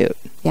worthy pursuit.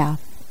 Yeah.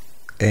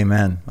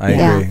 Amen. I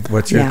agree.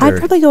 What's your third? I'd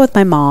probably go with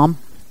my mom.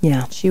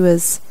 Yeah. She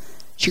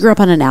grew up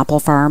on an apple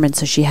farm, and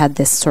so she had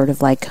this sort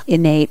of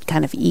innate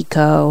kind of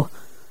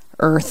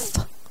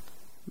earth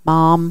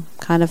mom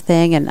kind of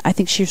thing. And I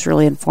think she was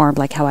really informed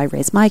how I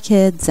raise my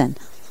kids and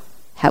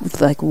how,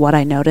 what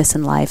I notice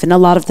in life. And a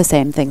lot of the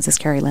same things as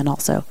Carrie Lynn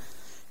also.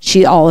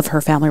 All of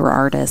her family were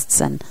artists,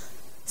 and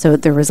so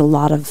there was a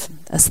lot of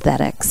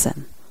aesthetics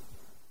and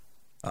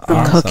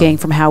from cooking,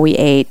 from how we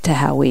ate to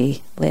how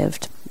we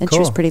lived. And she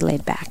was pretty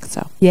laid back.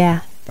 So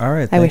yeah. All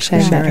right. I wish I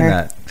met her.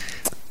 That.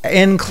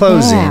 In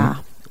closing,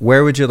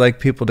 where would you like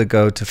people to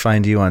go to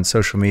find you on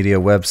social media,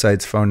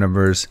 websites, phone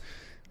numbers,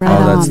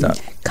 all that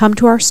stuff? Come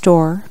to our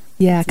store.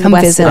 Yeah, come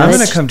visit us. I'm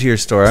going to come to your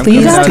store.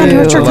 Please come to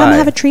our store. Come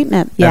have a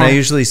treatment. Yeah. And I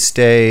usually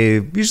stay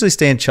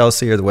in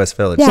Chelsea or the West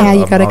Village. Yeah,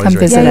 you got to come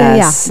visit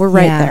us. Yeah, we're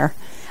right there.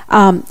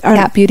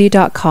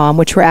 CatBeauty.com,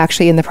 which we're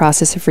actually in the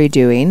process of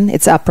redoing.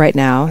 It's up right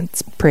now.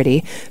 It's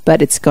pretty,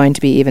 but it's going to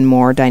be even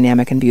more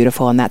dynamic and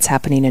beautiful, and that's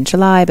happening in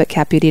July. But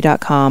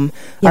CatBeauty.com.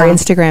 Our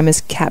Instagram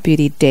is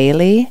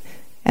CatBeautyDaily,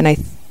 and I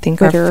think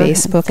Twitter, our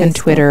Facebook and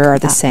Twitter are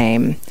the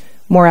same.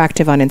 More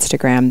active on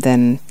Instagram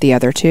than the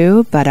other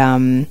two, but I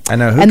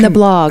know. The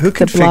blog. Who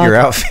can figure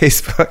out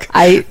Facebook?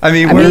 I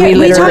mean, we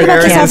literally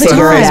can't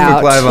figure it Facebook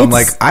out. Live.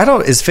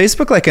 I'm is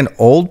Facebook an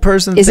old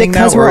person thing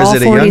now, or is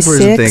it a young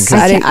person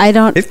thing? I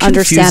don't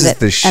understand it. It confuses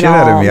the shit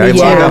out of me. I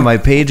log on my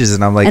pages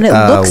and I'm like, and it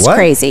looks what?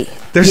 crazy.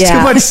 There's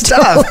too much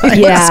stuff.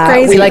 Yeah,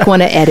 crazy. We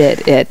want to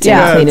edit it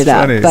to clean it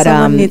up. Funny. But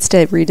someone needs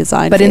to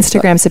redesign. But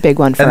Instagram's a big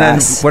one for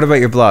us. And what about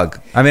your blog?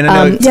 I mean,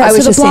 I know. I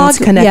was just saying it's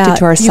connected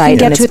to our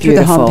site, and it's beautiful. You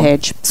can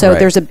get to it through the homepage. So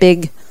there's a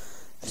big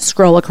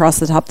scroll across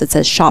the top that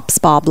says Shop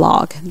Spa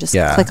Blog. Just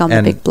click on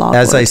the big blog.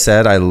 As I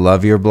said, I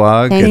love your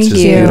blog. It's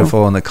just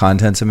beautiful and the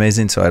content's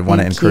amazing. So I'd want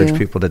to encourage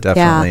people to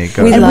definitely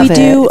go. And we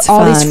do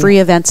all these free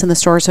events in the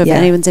store. So if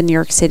anyone's in New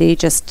York City,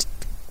 just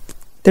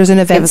there's an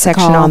event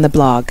section on the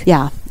blog.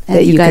 Yeah.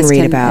 that you can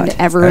read about. And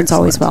everyone's Excellent.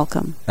 always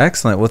welcome.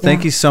 Excellent. Well,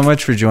 thank you so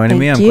much for joining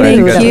me. I'm Thank glad you.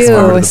 you got to come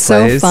over to the It was so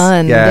place.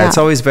 fun. Yeah, it's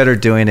always better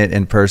doing it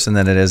in person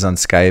than it is on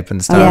Skype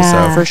and stuff.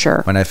 Yeah, so for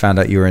sure. When I found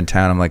out you were in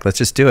town, I'm like, let's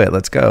just do it.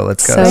 Let's go.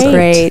 Let's go. So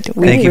great.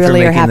 We thank you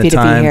really for are making happy the to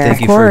be time. here.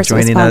 Thank you Of course, for it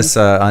was joining fun. us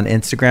on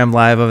Instagram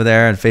Live over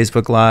there and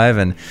Facebook Live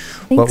and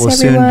what Thanks, will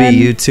soon be everyone.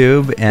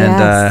 YouTube. And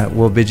Yes.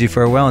 we'll bid you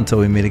farewell until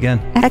we meet again.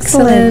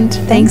 Excellent.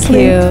 Thank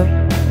you.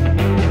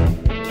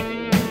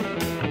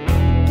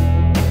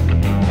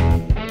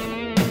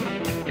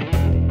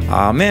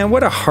 Aw, man,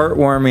 what a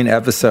heartwarming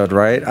episode,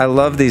 right? I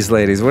love these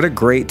ladies. What a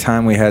great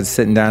time we had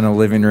sitting down in the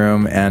living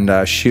room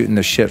and shooting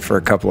the shit for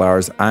a couple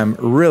hours. I'm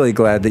really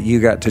glad that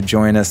you got to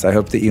join us. I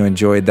hope that you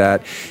enjoyed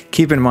that.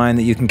 Keep in mind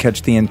that you can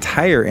catch the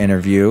entire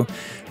interview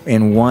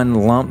in one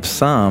lump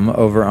sum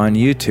over on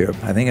YouTube.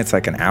 I think it's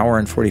like an hour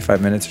and 45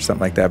 minutes or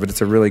something like that, but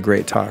it's a really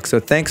great talk. So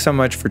thanks so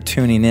much for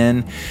tuning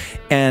in.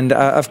 And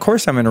of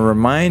course, I'm going to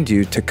remind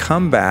you to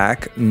come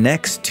back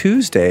next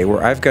Tuesday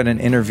where I've got an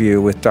interview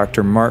with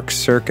Dr. Mark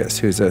Circus,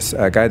 who's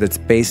a guy that's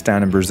based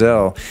down in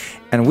Brazil.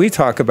 And we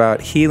talk about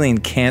healing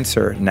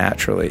cancer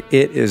naturally.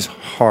 It is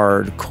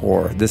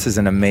hardcore. This is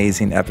an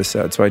amazing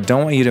episode. So I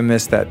don't want you to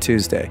miss that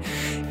Tuesday.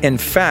 In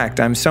fact,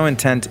 I'm so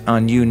intent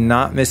on you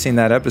not missing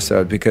that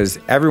episode because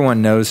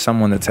everyone knows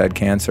someone that's had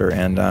cancer.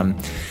 And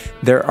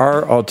there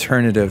are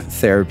alternative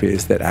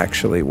therapies that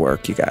actually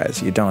work, you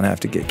guys. You don't have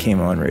to get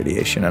chemo and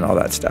radiation and all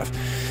that stuff.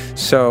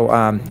 So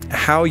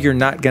how you're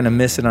not going to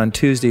miss it on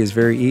Tuesday is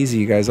very easy,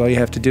 you guys. All you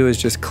have to do is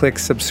just click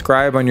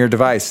subscribe on your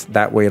device.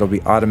 That way it'll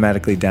be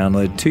automatically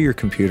downloaded to your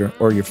computer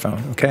or your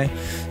phone, okay?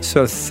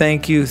 So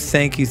thank you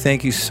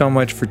so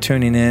much for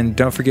tuning in.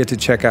 Don't forget to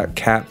check out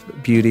Cat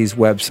Beauty's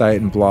website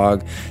and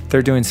blog.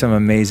 They're doing some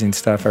amazing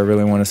stuff. I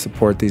really want to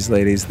support these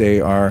ladies. They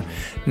are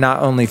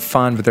not only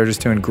fun, but they're just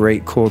doing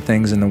great, cool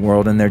things in the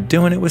world, and they're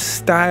doing it with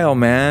style,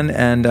 man,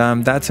 and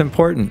that's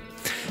important.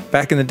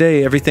 Back in the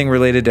day, everything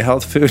related to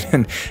health food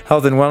and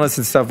health and wellness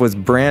and stuff was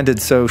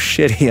branded so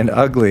shitty and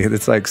ugly.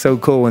 It's like so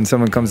cool when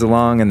someone comes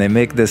along and they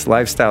make this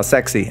lifestyle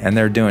sexy, and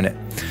they're doing it.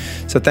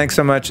 So thanks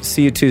so much.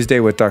 See you Tuesday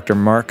with Dr.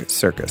 Mark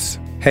Circus.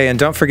 Hey, and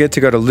don't forget to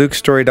go to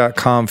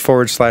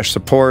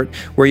lukestory.com/support,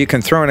 where you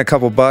can throw in a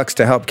couple bucks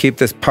to help keep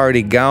this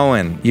party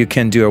going. You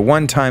can do a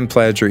one-time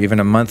pledge or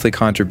even a monthly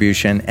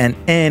contribution, and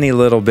any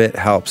little bit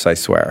helps, I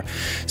swear.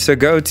 So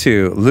go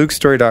to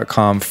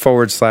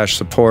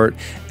lukestory.com/support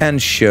and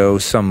show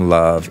some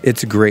love.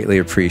 It's greatly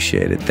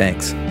appreciated.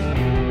 Thanks.